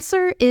the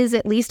answer is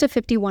at least a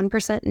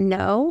 51%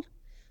 no,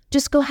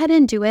 just go ahead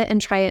and do it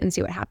and try it and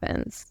see what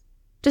happens.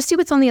 Just see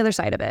what's on the other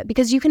side of it,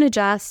 because you can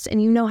adjust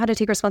and you know how to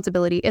take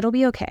responsibility. It'll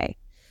be okay.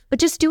 But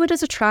just do it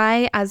as a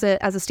try, as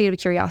a state of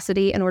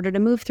curiosity in order to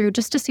move through,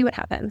 just to see what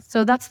happens.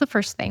 So that's the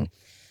first thing.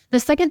 The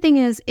second thing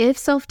is, if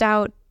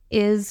self-doubt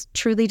is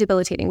truly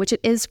debilitating, which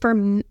it is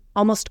for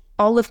almost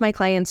all of my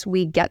clients,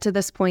 we get to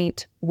this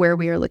point where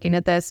we are looking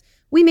at this.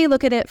 We may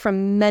look at it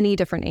from many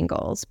different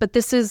angles, but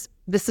this is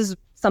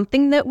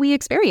something that we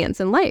experience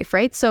in life,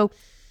 right? So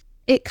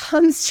it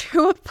comes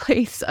to a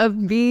place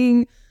of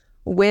being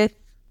with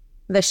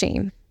the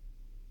shame.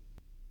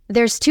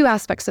 There's two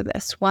aspects of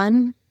this.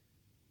 One,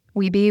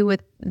 we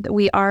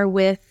are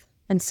with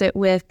and sit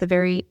with the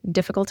very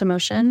difficult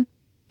emotion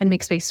and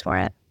make space for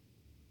it.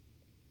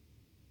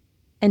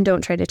 And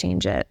don't try to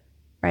change it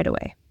right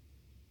away.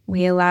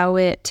 We allow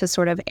it to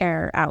sort of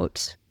air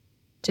out,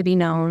 to be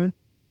known,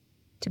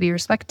 to be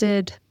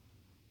respected,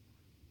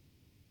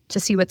 to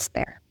see what's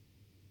there.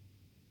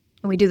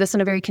 And we do this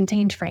in a very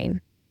contained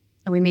frame.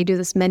 And we may do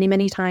this many,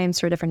 many times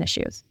for different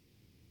issues.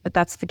 But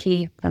that's the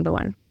key, number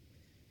one.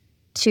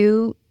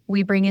 Two,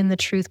 we bring in the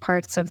truth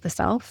parts of the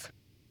self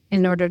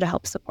in order to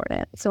help support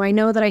it. So I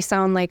know that I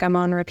sound like I'm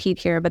on repeat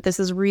here, but this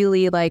is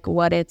really like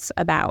what it's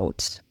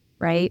about,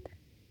 right?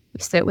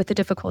 We sit with the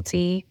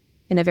difficulty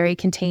in a very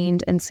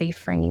contained and safe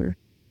frame.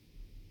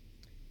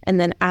 And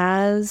then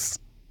as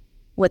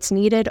what's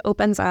needed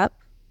opens up,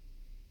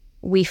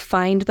 we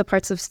find the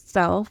parts of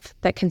self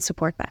that can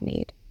support that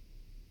need.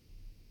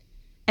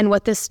 And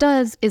what this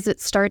does is it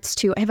starts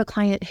to, I have a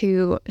client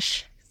who,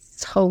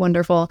 so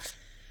wonderful.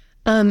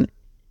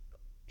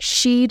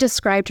 She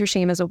described her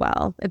shame as a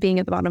well, being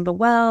at the bottom of a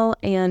well,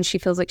 and she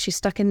feels like she's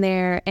stuck in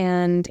there,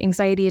 and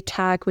anxiety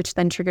attack, which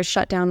then triggers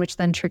shutdown, which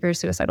then triggers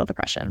suicidal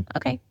depression.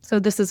 Okay, so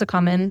this is a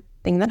common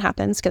thing that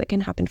happens, that can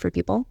happen for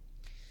people.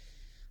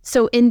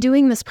 So in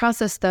doing this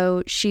process,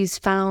 though, she's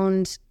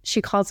found,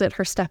 she calls it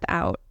her step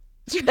out,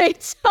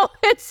 right? So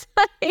it's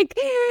like,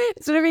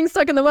 instead of being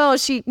stuck in the well,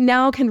 she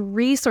now can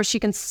resource, she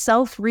can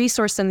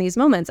self-resource in these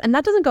moments, and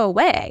that doesn't go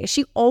away.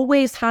 She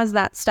always has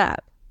that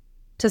step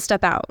to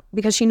step out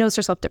because she knows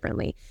herself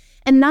differently.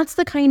 And that's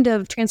the kind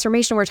of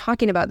transformation we're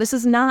talking about. This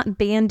is not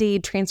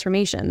Band-Aid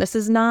transformation. This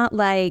is not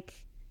like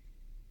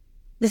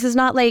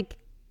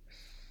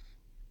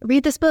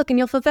read this book and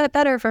you'll feel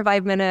better for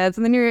 5 minutes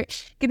and then you're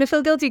going to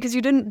feel guilty because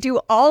you didn't do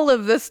all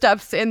of the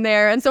steps in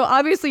there. And so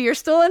obviously you're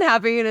still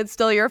unhappy and it's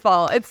still your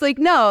fault. It's like,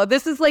 no,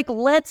 this is like,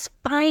 let's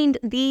find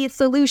the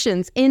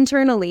solutions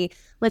internally.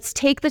 Let's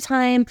take the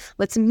time.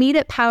 Let's meet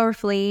it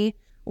powerfully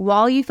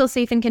while you feel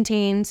safe and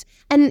contained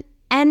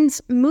and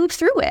move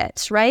through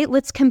it, right?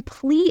 Let's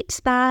complete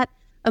that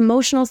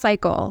emotional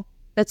cycle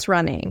that's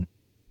running.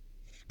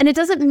 And it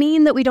doesn't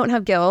mean that we don't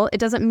have guilt. It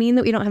doesn't mean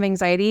that we don't have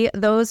anxiety.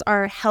 Those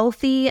are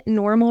healthy,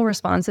 normal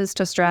responses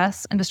to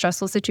stress and to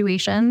stressful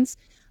situations.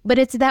 But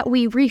it's that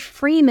we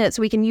reframe it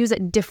so we can use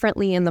it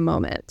differently in the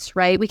moment,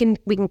 right? We can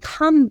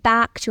come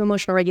back to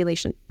emotional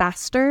regulation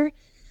faster.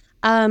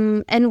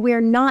 And we're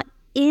not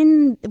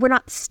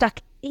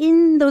stuck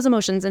in those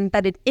emotions,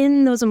 embedded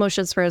in those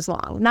emotions for as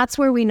long. And that's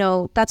when we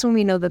know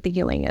that the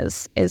healing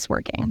is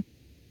working.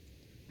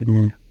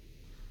 Mm-hmm.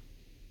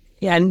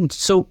 Yeah, and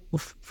so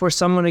for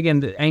someone, again,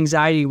 the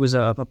anxiety was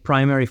a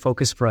primary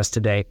focus for us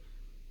today.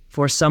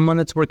 For someone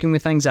that's working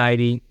with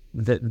anxiety,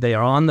 that they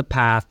are on the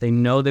path, they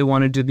know they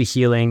want to do the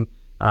healing,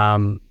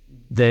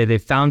 they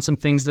found some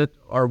things that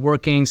are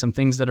working, some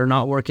things that are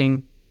not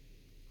working.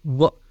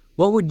 What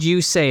would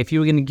you say if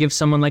you were going to give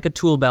someone like a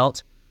tool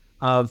belt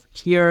of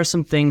here are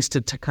some things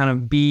to kind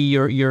of be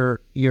your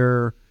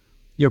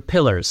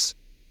pillars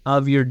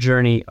of your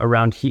journey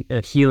around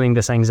healing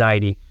this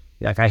anxiety?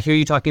 Like I hear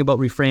you talking about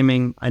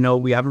reframing. I know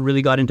we haven't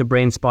really got into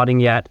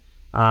Brainspotting yet.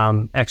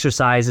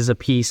 Exercise is a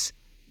piece.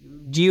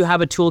 Do you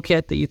have a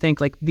toolkit that you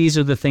think like these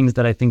are the things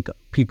that I think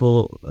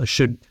people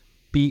should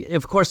be?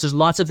 Of course, there's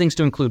lots of things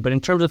to include, but in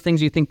terms of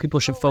things you think people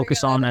should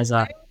focus on as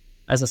a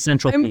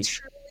central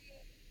piece.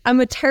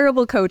 I'm a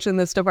terrible coach in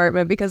this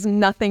department because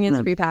nothing is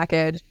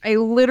prepackaged. I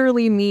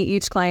literally meet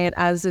each client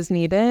as is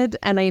needed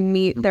and I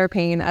meet their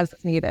pain as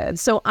is needed.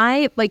 So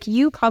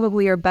you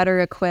probably are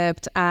better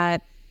equipped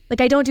at,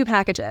 I don't do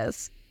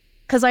packages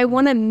because I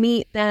want to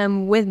meet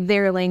them with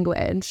their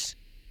language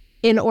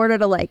in order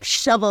to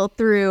shovel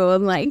through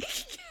and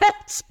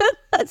get to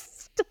the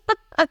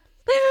stuff,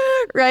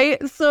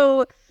 right?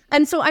 So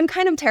I'm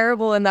kind of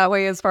terrible in that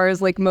way as far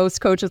as most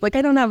coaches.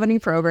 I don't have any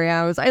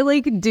programs. I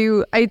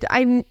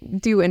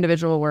do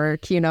individual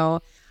work,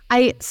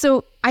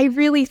 So I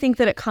really think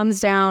that it comes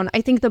down,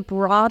 I think the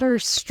broader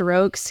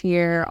strokes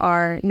here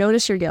are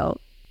notice your guilt.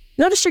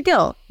 Notice your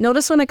guilt.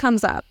 Notice when it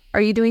comes up.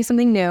 Are you doing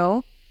something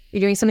new? Are you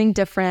doing something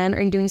different?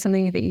 Are you doing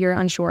something that you're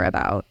unsure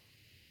about?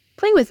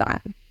 Play with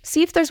that.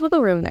 See if there's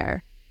wiggle room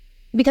there.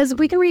 Because if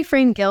we can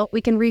reframe guilt,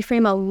 we can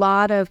reframe a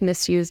lot of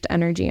misused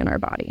energy in our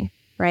body,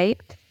 right?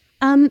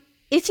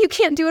 If you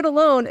can't do it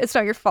alone, it's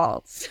not your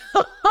fault.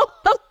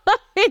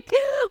 Like,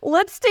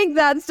 let's take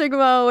that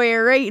stigma away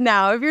right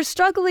now. If you're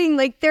struggling,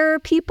 like, there are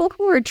people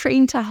who are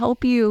trained to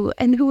help you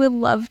and who would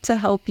love to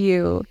help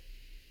you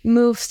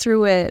move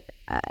through it.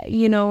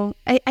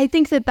 I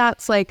think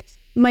that's like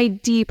my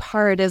deep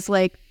heart is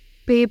like,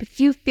 babe, if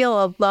you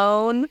feel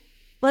alone,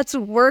 let's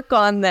work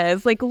on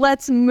this. Like,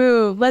 let's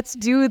move, let's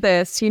do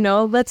this,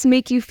 let's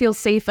make you feel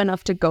safe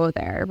enough to go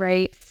there,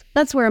 right?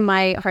 That's where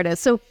my heart is.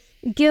 So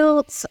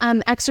guilt,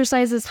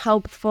 exercise is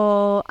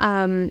helpful.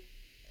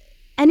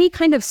 Any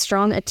kind of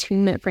strong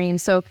attunement frame.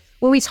 So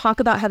when we talk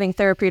about having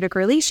therapeutic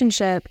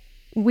relationship,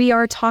 we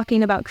are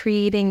talking about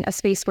creating a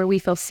space where we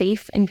feel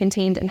safe and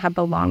contained and have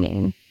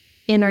belonging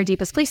in our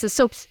deepest places.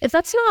 So if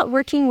that's not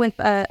working with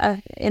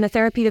in a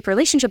therapeutic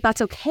relationship,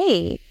 that's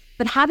okay.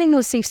 But having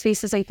those safe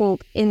spaces, I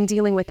think, in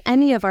dealing with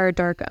any of our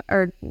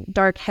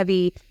dark,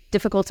 heavy,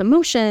 difficult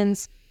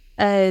emotions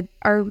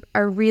are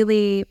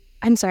really,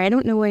 I'm sorry, I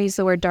don't know why I use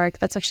the word dark.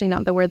 That's actually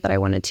not the word that I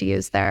wanted to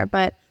use there.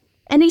 But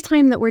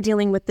anytime that we're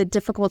dealing with the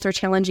difficult or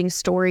challenging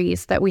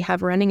stories that we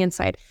have running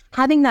inside,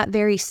 having that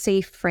very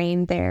safe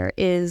frame there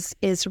is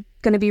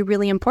going to be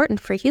really important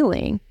for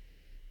healing.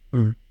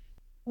 Mm.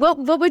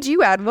 What would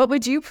you add? What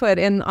would you put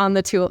in on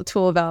the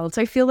tool belt?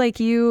 I feel like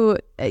you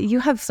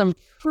have some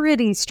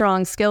pretty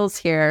strong skills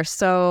here.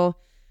 So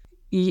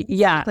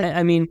yeah,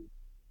 I mean,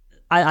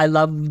 I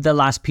love the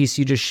last piece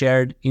you just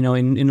shared.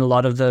 In a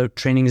lot of the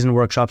trainings and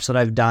workshops that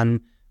I've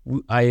done,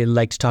 I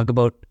like to talk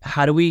about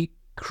how do we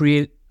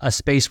create a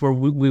space where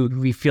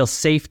we feel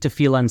safe to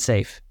feel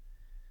unsafe.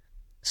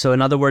 So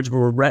in other words,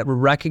 we're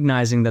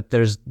recognizing that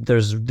there's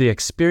the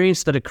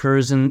experience that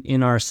occurs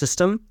in our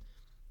system,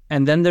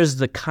 and then there's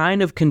the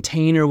kind of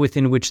container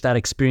within which that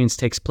experience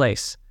takes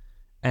place.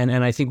 And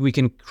I think we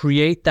can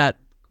create that,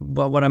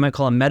 what I might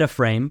call a meta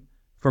frame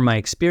for my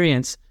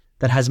experience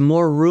that has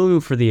more room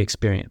for the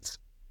experience.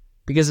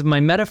 Because if my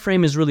meta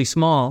frame is really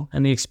small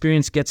and the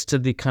experience gets to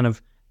the kind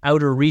of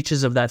outer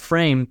reaches of that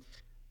frame,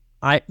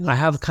 I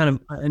have kind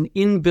of an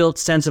inbuilt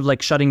sense of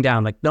like shutting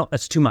down, like, no,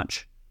 that's too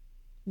much.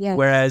 Yes.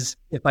 Whereas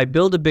if I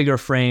build a bigger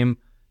frame,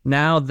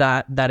 now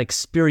that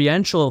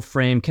experiential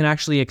frame can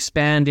actually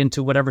expand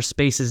into whatever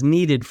space is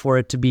needed for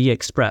it to be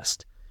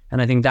expressed.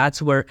 And I think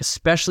that's where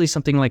especially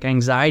something like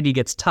anxiety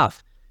gets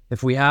tough.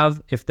 If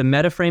the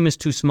meta frame is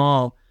too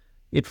small,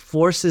 it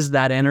forces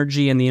that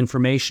energy and the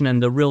information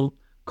and the real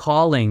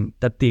calling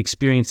that the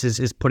experience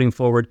is putting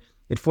forward,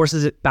 it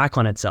forces it back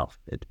on itself.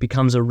 It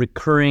becomes a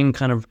recurring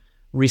kind of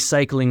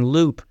recycling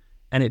loop,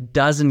 and it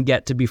doesn't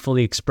get to be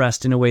fully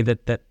expressed in a way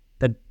that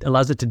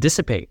allows it to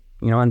dissipate,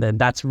 and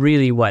that's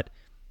really what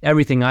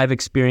everything I've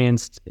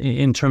experienced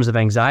in terms of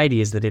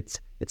anxiety is, that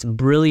it's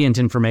brilliant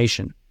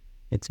information.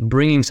 It's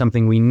bringing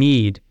something we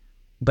need,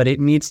 but it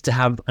needs to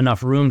have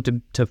enough room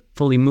to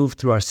fully move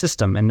through our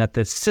system, and that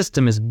the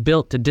system is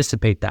built to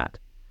dissipate that.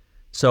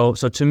 So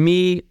to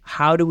me,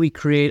 how do we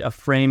create a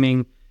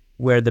framing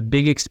where the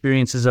big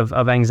experiences of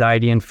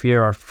anxiety and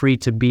fear are free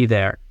to be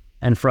there?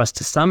 And for us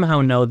to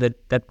somehow know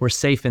that we're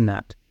safe in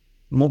that,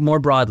 more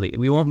broadly.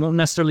 We won't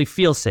necessarily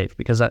feel safe,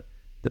 because the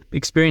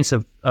experience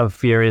of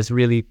fear is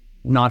really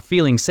not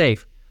feeling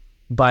safe.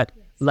 But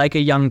like a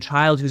young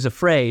child who's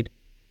afraid,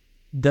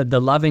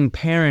 the loving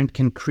parent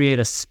can create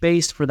a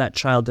space for that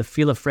child to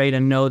feel afraid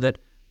and know that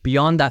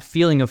beyond that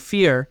feeling of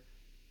fear,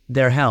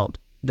 they're held,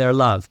 they're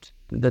loved,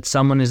 that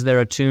someone is there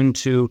attuned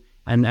to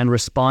and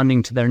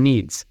responding to their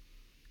needs.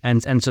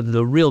 And so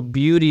the real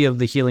beauty of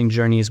the healing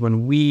journey is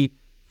when we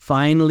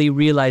finally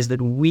realize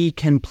that we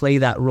can play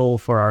that role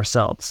for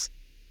ourselves.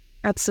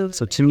 Absolutely.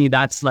 So to me,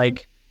 that's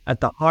like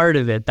at the heart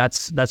of it.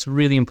 That's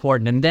really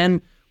important. And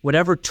then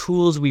whatever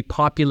tools we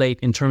populate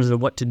in terms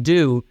of what to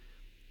do,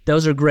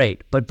 those are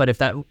great. But if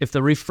the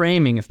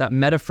reframing, if that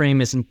meta frame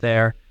isn't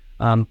there,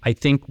 I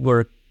think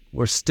we're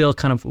still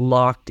kind of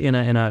locked in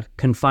a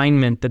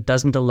confinement that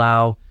doesn't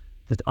allow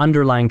the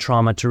underlying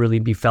trauma to really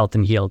be felt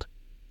and healed.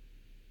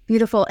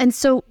 Beautiful. And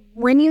so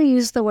when you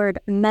use the word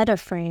meta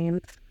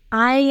frame,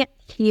 I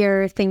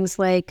hear things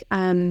like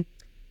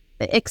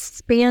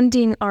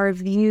expanding our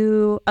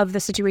view of the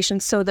situation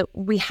so that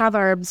we have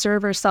our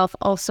observer self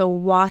also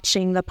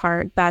watching the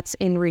part that's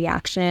in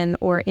reaction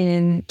or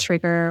in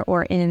trigger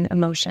or in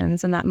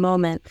emotions in that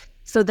moment,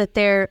 so that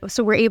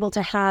we're able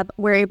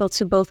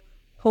to both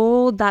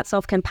hold that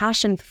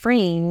self-compassion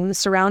frame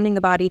surrounding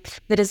the body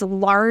that is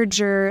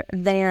larger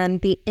than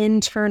the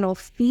internal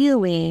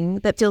feeling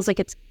that feels like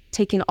it's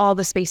taking all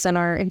the space in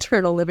our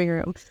internal living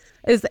room.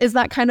 Is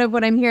that kind of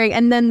what I'm hearing?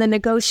 And then the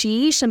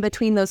negotiation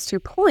between those 2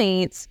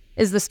 points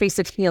is the space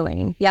of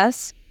healing.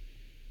 Yes?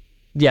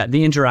 Yeah,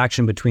 the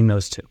interaction between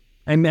those two.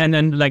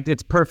 And like,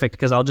 it's perfect,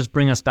 because I'll just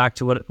bring us back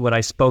to what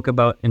I spoke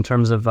about in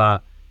terms of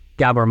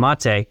Gabor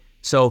Mate.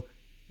 So,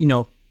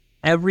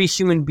 every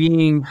human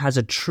being has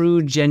a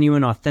true,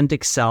 genuine,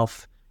 authentic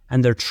self,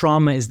 and their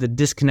trauma is the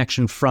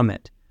disconnection from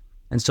it.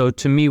 And so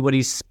to me, what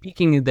he's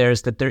speaking there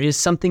is that there is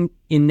something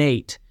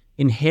innate,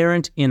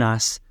 inherent in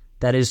us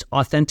that is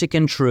authentic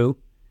and true,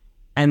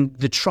 and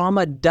the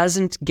trauma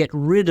doesn't get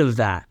rid of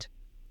that.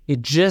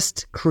 It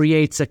just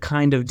creates a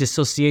kind of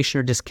dissociation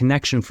or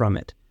disconnection from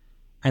it.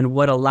 And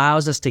what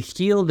allows us to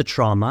heal the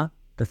trauma,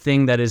 the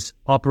thing that is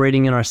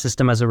operating in our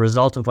system as a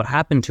result of what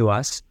happened to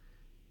us,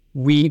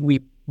 we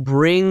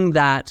bring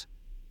that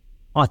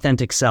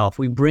authentic self,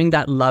 we bring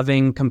that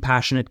loving,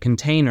 compassionate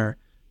container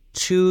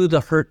to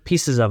the hurt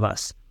pieces of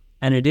us.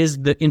 And it is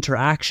the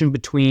interaction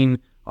between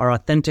our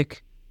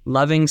authentic,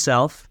 loving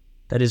self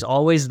that is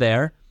always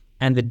there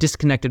and the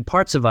disconnected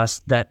parts of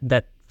us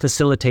that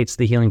facilitates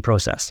the healing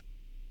process.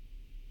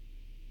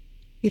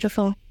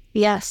 Beautiful.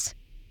 Yes.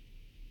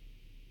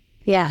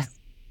 Yes.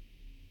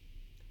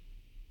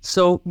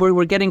 So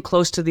we're getting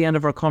close to the end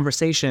of our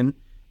conversation.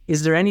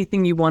 Is there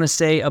anything you want to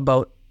say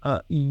about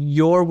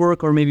your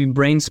work, or maybe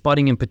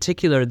Brainspotting in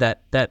particular,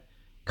 that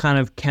kind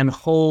of can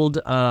hold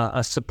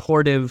a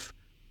supportive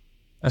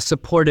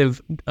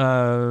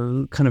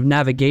kind of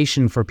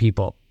navigation for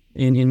people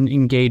in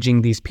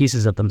engaging these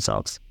pieces of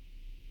themselves?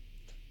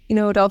 You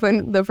know,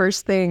 Dolphin, the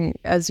first thing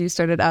as you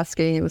started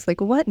asking, it was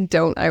like, what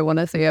don't I want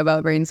to say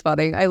about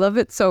Brainspotting? I love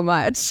it so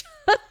much.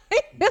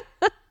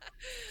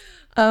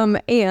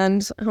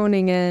 And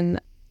honing in,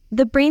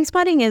 the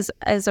Brainspotting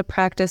is a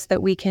practice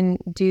that we can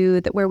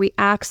do where we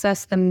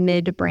access the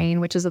midbrain,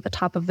 which is at the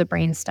top of the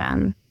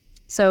brainstem.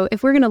 So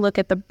if we're going to look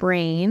at the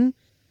brain,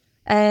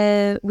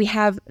 we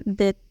have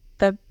the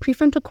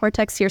prefrontal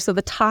cortex here. So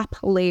the top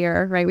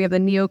layer, right? We have the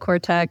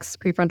neocortex,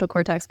 prefrontal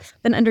cortex.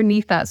 Then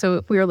underneath that, so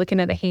if we were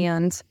looking at a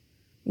hand,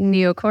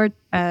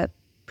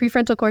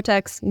 prefrontal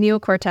cortex,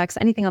 neocortex,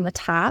 anything on the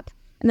top.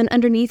 And then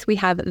underneath we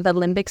have the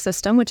limbic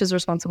system, which is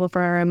responsible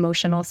for our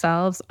emotional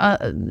selves.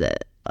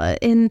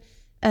 In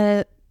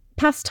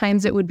past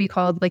times, it would be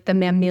called like the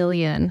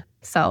mammalian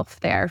self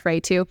there,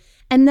 right, too.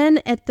 And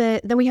then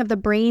then we have the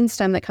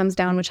brainstem that comes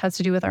down, which has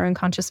to do with our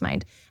unconscious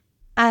mind.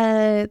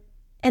 And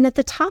at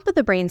the top of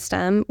the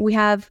brainstem, we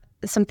have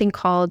something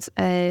called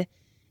the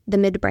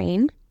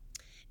midbrain.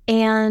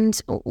 And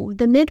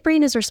the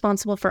midbrain is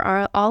responsible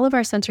for all of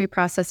our sensory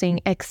processing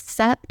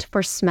except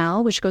for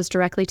smell, which goes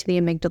directly to the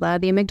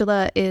amygdala. The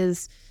amygdala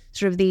is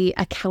sort of the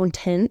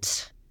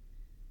accountant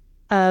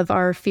of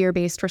our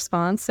fear-based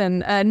response and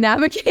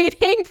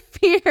navigating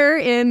fear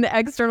in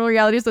external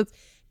reality. So it's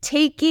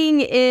taking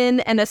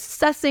in and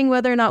assessing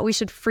whether or not we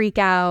should freak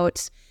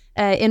out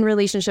in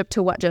relationship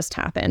to what just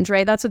happened,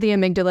 right? That's what the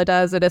amygdala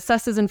does. It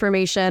assesses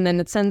information and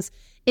it sends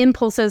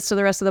impulses to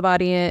the rest of the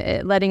body,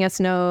 letting us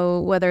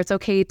know whether it's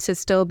okay to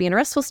still be in a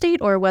restful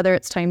state or whether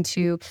it's time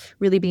to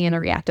really be in a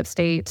reactive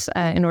state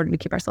in order to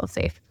keep ourselves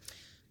safe.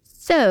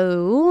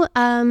 So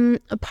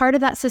a part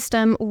of that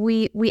system,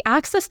 we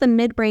access the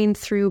midbrain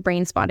through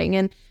Brainspotting,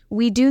 and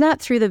we do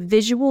that through the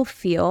visual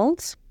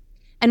field.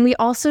 And we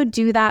also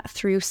do that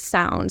through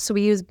sound. So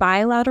we use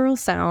bilateral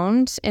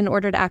sound in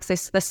order to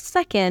access the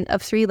second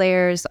of 3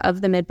 layers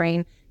of the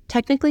midbrain.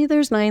 Technically,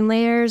 there's 9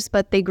 layers,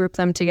 but they group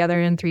them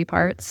together in 3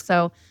 parts.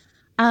 So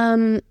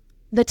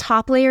the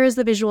top layer is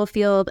the visual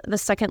field. The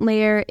second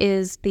layer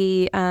is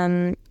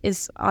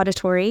is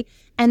auditory.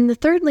 And the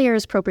third layer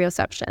is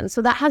proprioception.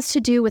 So that has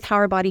to do with how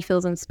our body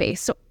feels in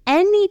space. So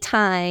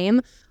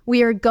anytime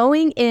we are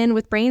going in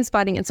with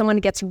Brainspotting and someone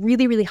gets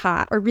really, really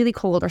hot or really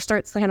cold or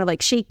starts kind of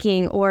like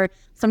shaking, or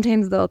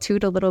sometimes they'll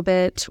toot a little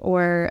bit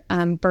or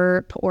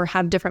burp or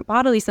have different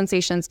bodily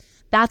sensations,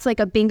 that's like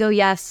a bingo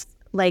yes,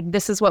 like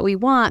this is what we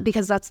want,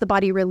 because that's the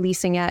body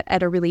releasing it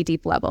at a really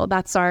deep level.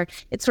 It's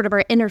sort of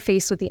our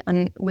interface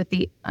with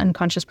the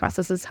unconscious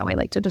processes, how I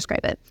like to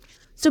describe it.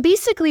 So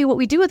basically what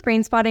we do with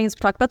Brainspotting is we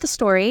talk about the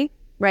story,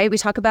 right? We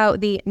talk about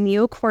the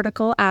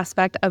neocortical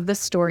aspect of the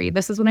story.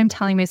 This is what I'm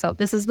telling myself.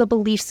 This is the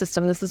belief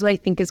system. This is what I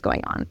think is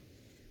going on.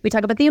 We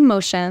talk about the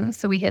emotions.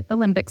 So we hit the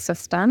limbic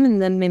system and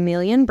the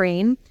mammalian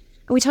brain.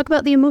 And we talk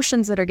about the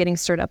emotions that are getting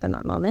stirred up in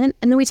that moment.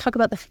 And then we talk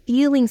about the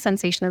feeling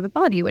sensation of the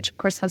body, which of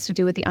course has to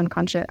do with the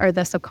unconscious or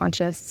the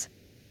subconscious,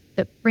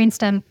 the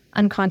brainstem,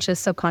 unconscious,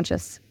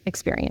 subconscious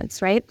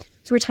experience, right?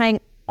 So we're tying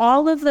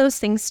all of those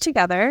things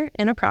together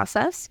in a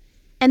process.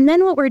 And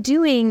then what we're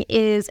doing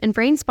is in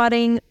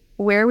Brainspotting,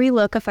 where we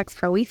look affects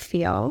how we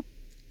feel.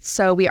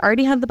 So we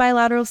already have the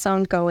bilateral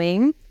sound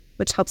going,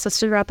 which helps us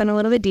to drop in a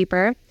little bit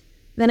deeper.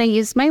 Then I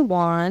use my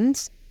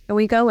wand and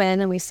we go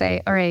in and we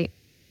say, all right,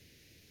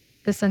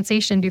 the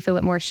sensation, do you feel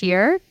it more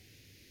here,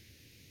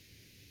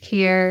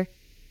 here,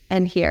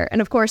 and here? And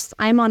of course,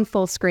 I'm on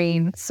full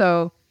screen.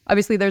 So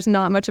obviously there's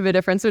not much of a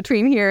difference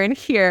between here and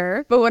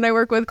here. But when I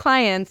work with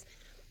clients,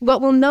 what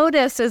we'll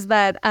notice is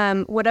that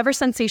whatever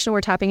sensation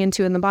we're tapping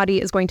into in the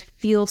body is going to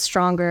feel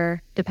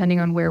stronger depending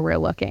on where we're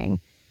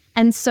looking.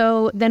 And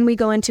so then we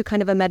go into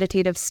kind of a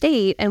meditative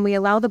state and we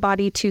allow the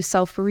body to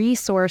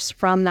self-resource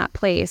from that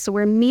place. So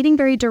we're meeting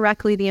very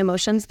directly the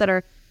emotions that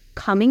are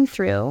coming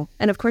through.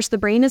 And of course, the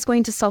brain is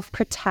going to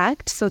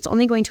self-protect. So it's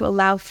only going to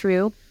allow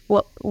through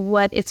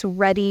what it's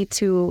ready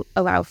to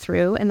allow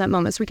through in that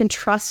moment. So we can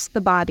trust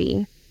the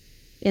body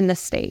in this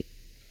state.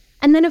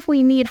 And then if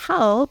we need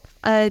help,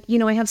 I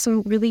have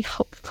some really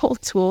helpful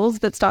tools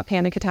that stop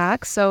panic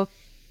attacks. So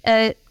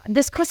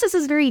this process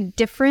is very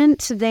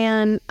different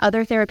than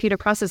other therapeutic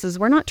processes.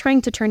 We're not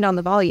trying to turn down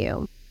the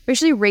volume. We're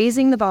actually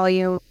raising the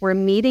volume. We're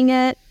meeting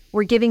it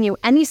We're giving you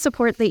any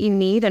support that you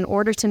need in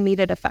order to meet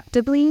it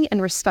effectively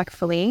and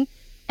respectfully.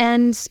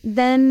 And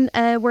then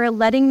we're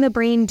letting the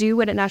brain do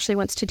what it naturally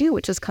wants to do,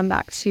 which is come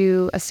back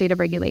to a state of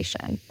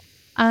regulation.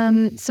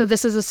 So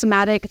this is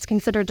it's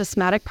considered a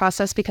somatic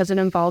process because it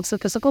involves the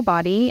physical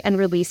body and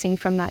releasing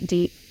from that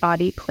deep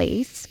body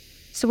place.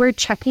 So we're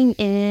checking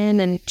in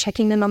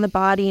on the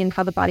body and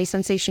how the body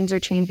sensations are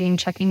changing,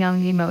 checking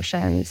on the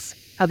emotions,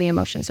 how the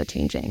emotions are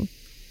changing.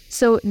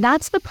 So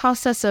that's the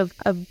process of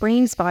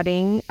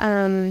Brainspotting.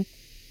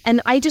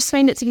 And I just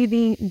find it to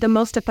be the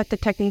most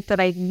effective technique that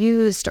I've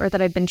used or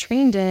that I've been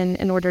trained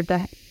in order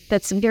to,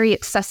 that's very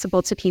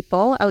accessible to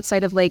people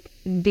outside of like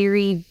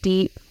very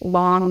deep,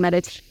 long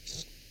meditation,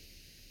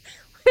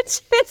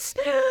 which is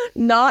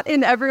not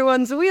in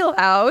everyone's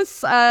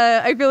wheelhouse.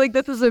 I feel like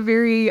this is a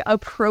very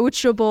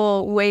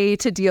approachable way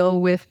to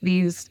deal with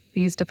these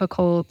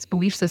difficult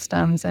belief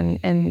systems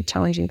and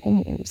challenging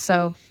pains.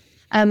 So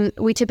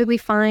we typically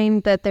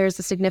find that there's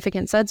a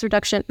significant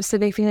reduction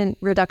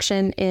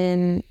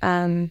in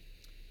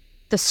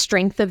the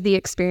strength of the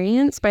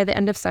experience by the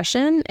end of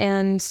session.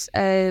 And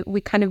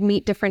we kind of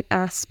meet different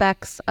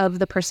aspects of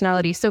the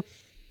personality. So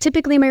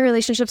typically my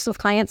relationships with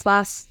clients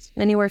last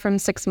anywhere from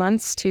 6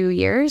 months to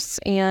years.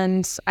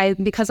 And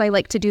because I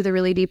like to do the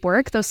really deep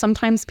work, though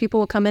sometimes people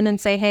will come in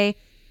and say, hey,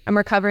 I'm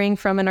recovering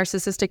from a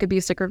narcissistic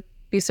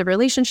abusive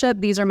relationship.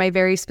 These are my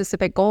very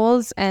specific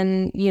goals.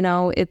 And,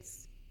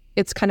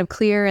 it's kind of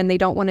clear and they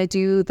don't want to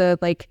do the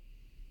like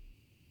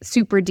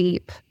super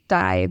deep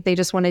dive. They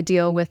just want to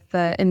deal with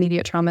the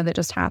immediate trauma that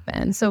just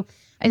happened. So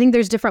I think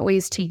there's different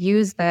ways to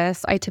use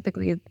this. I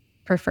typically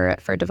prefer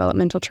it for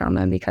developmental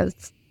trauma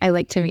because I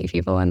like to meet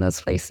people in those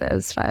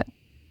places. But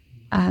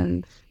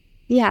so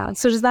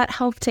does that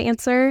help to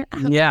answer?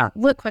 Yeah.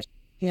 What question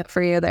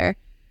for you there?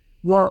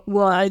 Well,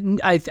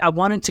 I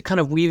wanted to kind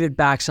of weave it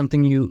back,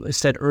 something you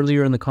said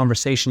earlier in the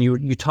conversation.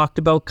 You talked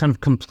about kind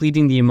of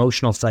completing the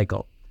emotional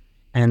cycle.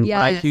 And what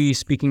I hear you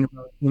speaking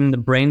about in the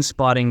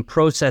Brainspotting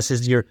process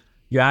is you're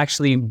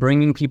actually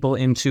bringing people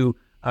into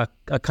a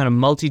kind of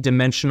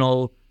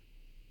multidimensional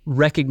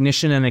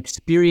recognition and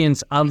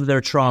experience of their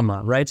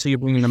trauma, right? So you're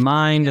bringing the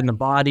mind and the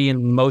body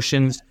and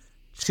emotions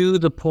to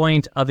the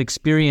point of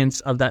experience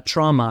of that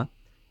trauma,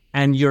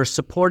 and you're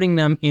supporting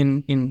them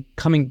in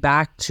coming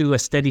back to a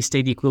steady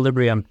state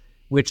equilibrium,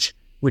 which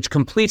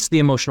completes the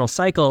emotional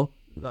cycle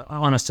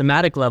on a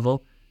somatic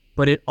level,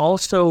 but it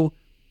also,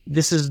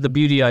 this is the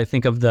beauty, I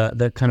think, of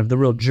the kind of the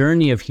real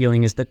journey of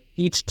healing, is that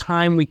each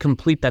time we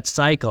complete that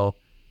cycle,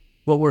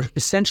 what we're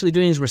essentially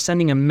doing is we're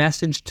sending a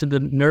message to the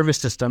nervous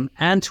system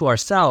and to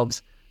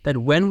ourselves that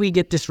when we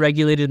get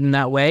dysregulated in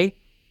that way,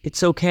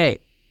 it's okay.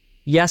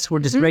 Yes, we're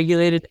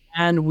dysregulated,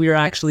 and we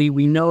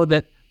know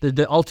that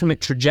the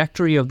ultimate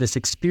trajectory of this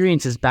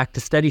experience is back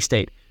to steady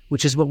state,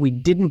 which is what we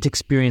didn't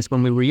experience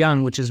when we were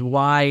young, which is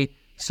why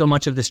so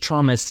much of this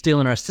trauma is still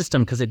in our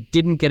system, because it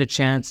didn't get a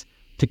chance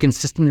to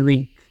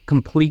consistently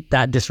complete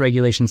that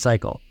dysregulation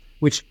cycle,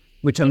 which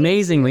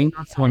amazingly,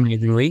 not so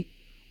amazingly,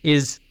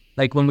 is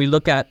like when we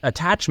look at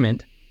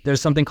attachment, there's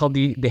something called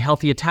the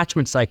healthy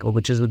attachment cycle,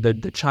 which is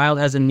the child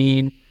has a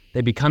need,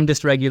 they become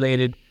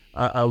dysregulated,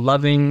 a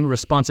loving,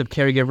 responsive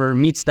caregiver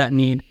meets that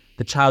need,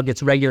 the child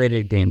gets regulated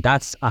again.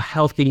 That's a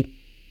healthy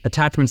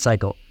attachment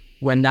cycle.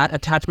 When that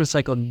attachment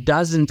cycle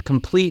doesn't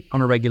complete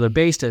on a regular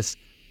basis,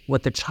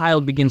 what the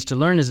child begins to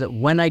learn is that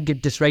when I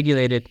get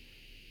dysregulated,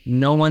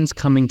 no one's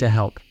coming to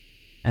help.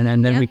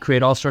 And then we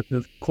create all sorts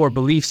of core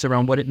beliefs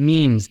around what it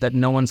means that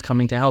no one's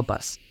coming to help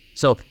us.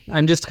 So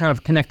I'm just kind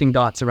of connecting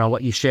dots around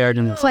what you shared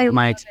in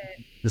my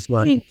experience this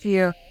one. Thank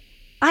you.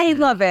 I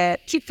love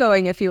it. Keep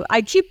going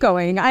I keep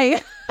going.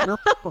 I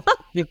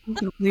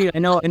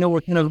know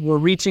we're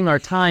reaching our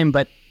time,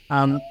 but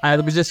I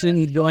was just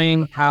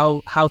enjoying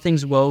how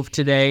things wove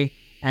today.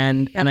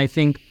 And I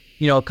think,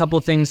 a couple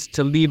of things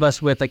to leave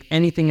us with, like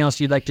anything else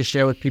you'd like to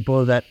share with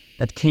people that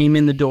came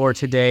in the door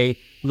today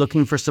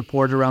looking for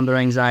support around their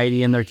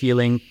anxiety and their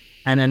healing.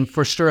 And then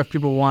for sure, if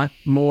people want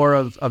more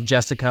of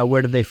Jessica,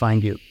 where do they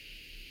find you?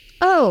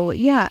 Oh,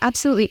 yeah,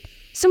 absolutely.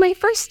 So my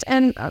first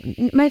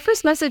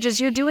message is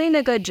you're doing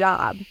a good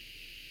job.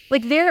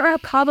 Like, there are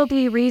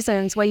probably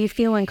reasons why you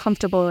feel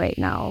uncomfortable right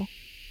now.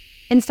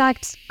 In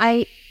fact,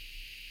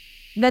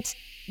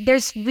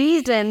 there's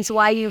reasons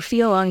why you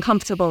feel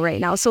uncomfortable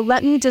right now. So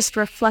let me just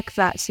reflect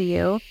that to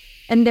you.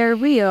 And they're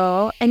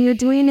real, and you're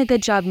doing a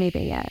good job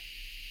meeting it.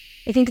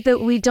 I think that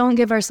we don't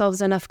give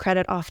ourselves enough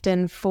credit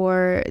often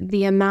for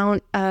the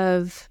amount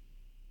of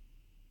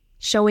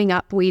showing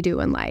up we do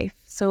in life.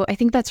 So I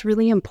think that's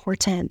really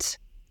important.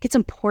 It's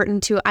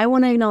important to, I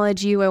want to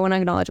acknowledge you. I want to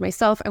acknowledge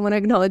myself. I want to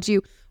acknowledge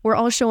you. We're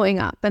all showing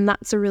up, and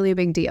that's a really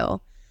big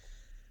deal.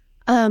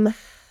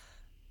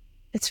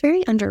 It's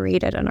very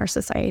underrated in our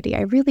society.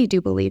 I really do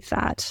believe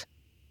that.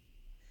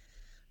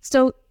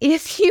 So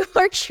if you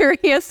are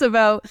curious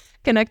about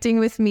connecting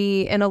with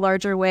me in a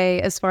larger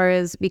way as far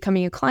as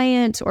becoming a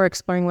client or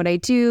exploring what I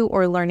do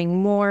or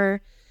learning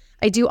more,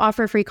 I do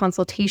offer free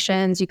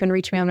consultations. You can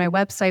reach me on my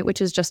website, which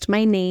is just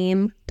my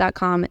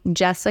name.com,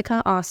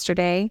 Jessica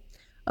Osterday,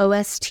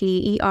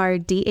 Osterday.com.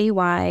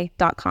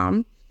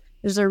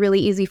 There's a really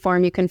easy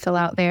form you can fill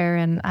out there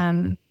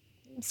and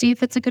see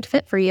if it's a good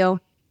fit for you.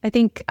 I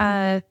think,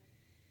 God,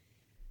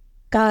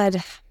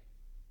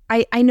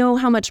 I know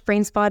how much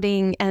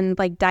Brainspotting and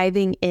like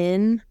diving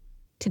in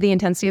to the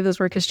intensity of this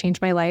work has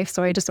changed my life.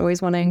 So I just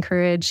always want to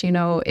encourage,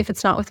 if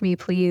it's not with me,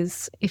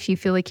 please, if you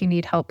feel like you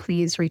need help,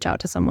 please reach out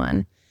to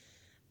someone.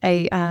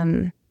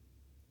 I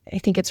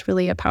think it's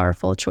really a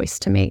powerful choice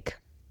to make.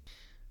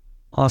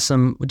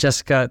 Awesome.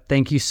 Jessica,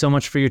 thank you so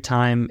much for your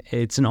time.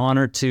 It's an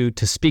honor to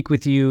speak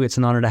with you. It's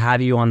an honor to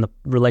have you on the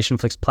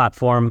RelationFlix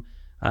platform.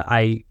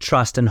 I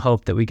trust and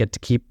hope that we get to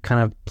keep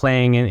kind of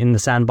playing in the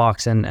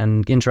sandbox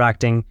and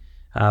interacting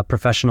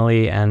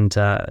professionally. And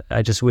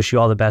I just wish you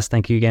all the best.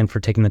 Thank you again for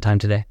taking the time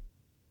today.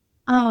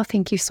 Oh,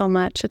 thank you so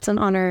much. It's an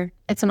honor.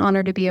 It's an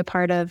honor to be a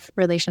part of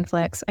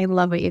RelationFlix. I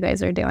love what you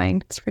guys are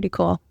doing. It's pretty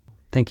cool.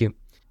 Thank you.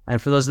 And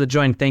for those that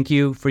joined, thank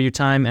you for your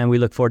time, and we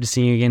look forward to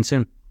seeing you again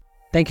soon.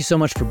 Thank you so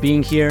much for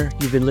being here.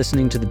 You've been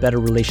listening to the Better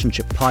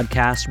Relationship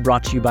Podcast,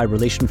 brought to you by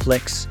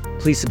RelationFlix.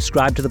 Please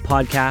subscribe to the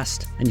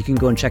podcast, and you can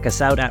go and check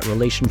us out at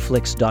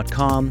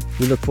relationflix.com.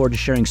 We look forward to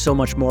sharing so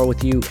much more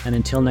with you. And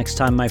until next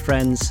time, my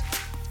friends,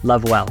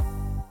 love well.